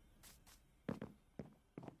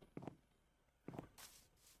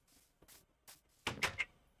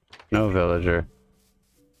 No villager.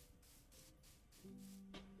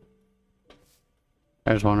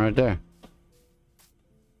 There's one right there.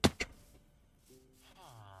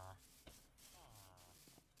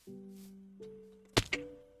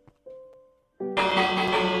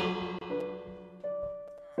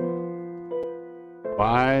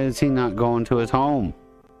 Why is he not going to his home?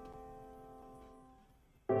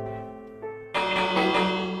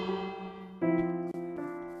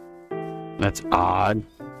 That's odd.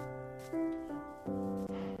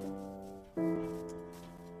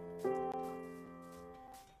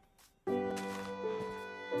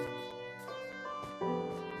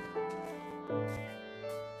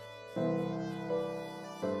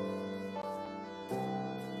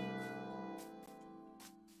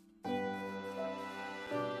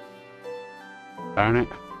 Darn it.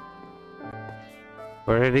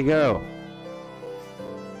 Where did he go?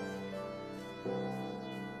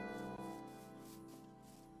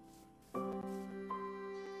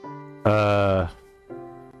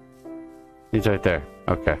 He's right there.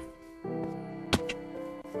 Okay.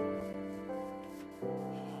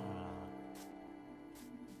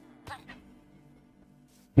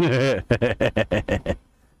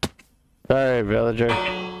 Sorry, villager.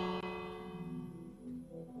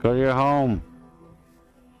 Go to your home.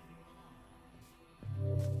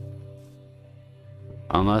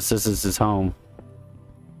 Unless this is his home.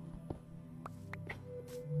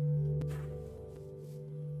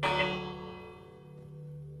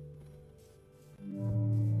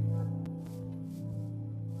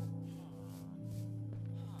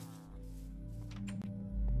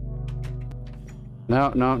 No,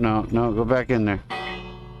 no, no, no, go back in there.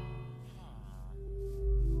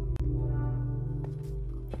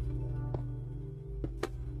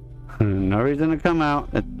 No reason to come out.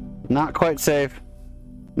 It's not quite safe.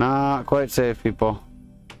 Not quite safe, people.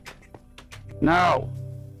 No!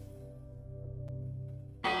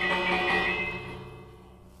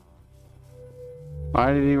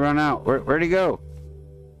 Why did he run out? Where'd he go?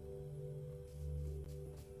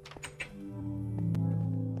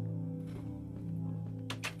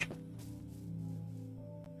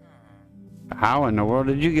 How in the world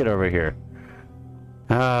did you get over here?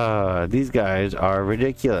 These guys are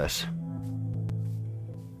ridiculous.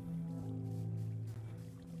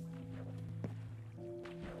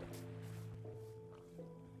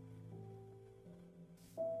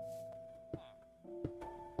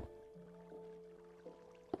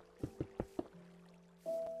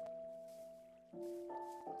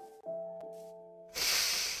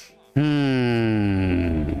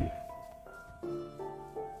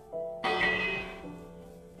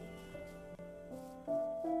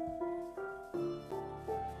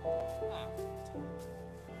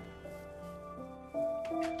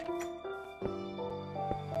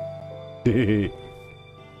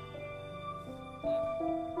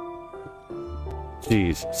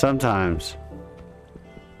 Jeez, sometimes.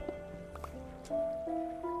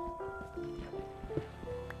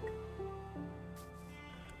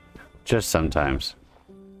 Just sometimes.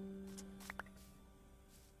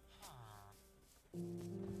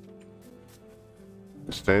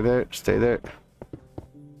 Stay there, stay there.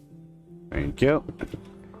 Thank you.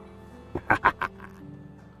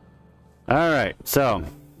 Alright, so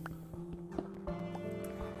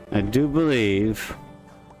I do believe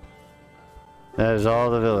that is all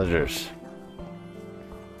the villagers.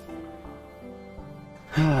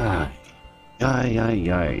 Yay, yay,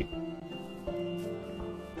 yay.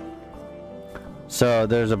 So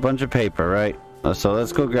there's a bunch of paper, right? So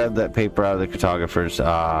let's go grab that paper out of the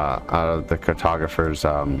cartographer's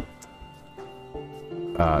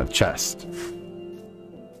chest.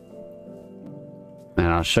 And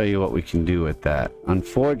I'll show you what we can do with that.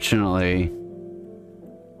 Unfortunately,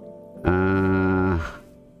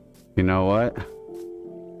 you know what?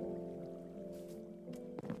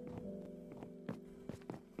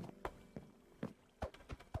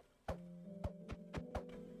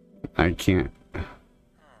 I can't.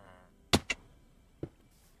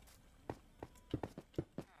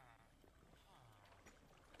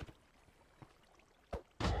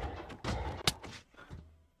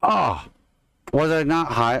 Oh, was I not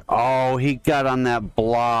high? Oh, he got on that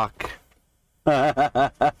block.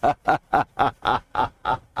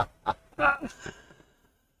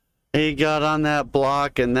 He got on that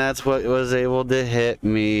block, and that's what was able to hit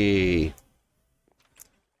me.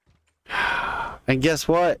 And guess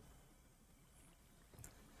what?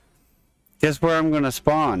 Guess where I'm gonna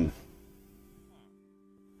spawn?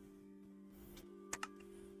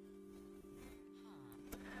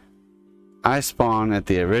 I spawn at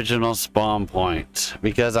the original spawn point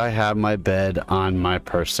because I have my bed on my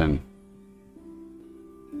person.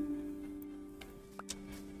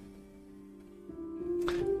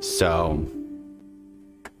 So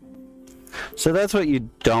that's what you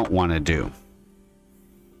don't want to do.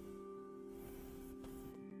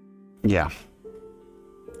 Yeah.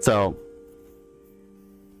 So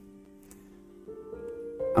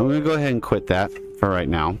I'm going to go ahead and quit that for right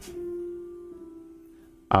now.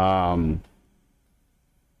 I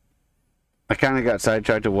kind of got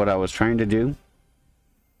sidetracked to what I was trying to do.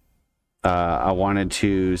 I wanted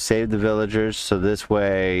to save the villagers so this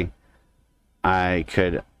way I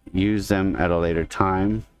could use them at a later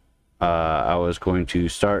time. I was going to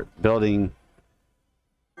start building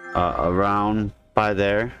around by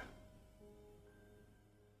there.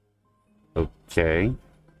 Okay.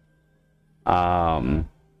 I'll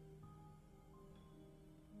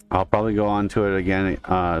probably go on to it again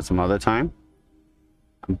some other time.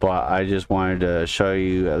 But I just wanted to show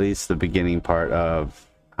you at least the beginning part of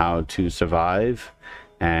how to survive.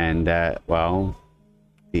 And that, well,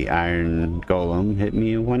 the iron golem hit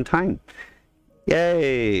me one time.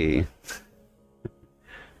 Yay!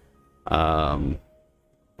 But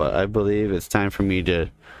I believe it's time for me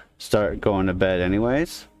to start going to bed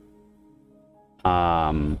anyways.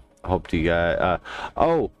 Hope you guys,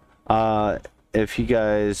 if you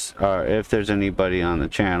guys are, if there's anybody on the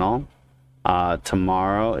channel,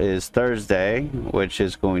 tomorrow is Thursday, which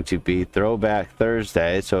is going to be Throwback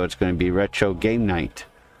Thursday, so it's going to be retro game night.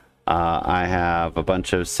 I have a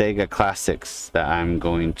bunch of Sega classics that I'm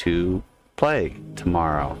going to play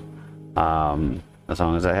tomorrow, as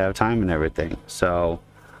long as I have time and everything. So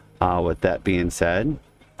with that being said,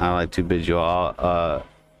 I'd like to bid you all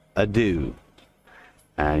adieu,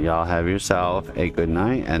 and y'all have yourself a good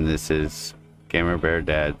night. And this is Gamer Bear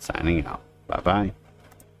Dad signing out. Bye bye.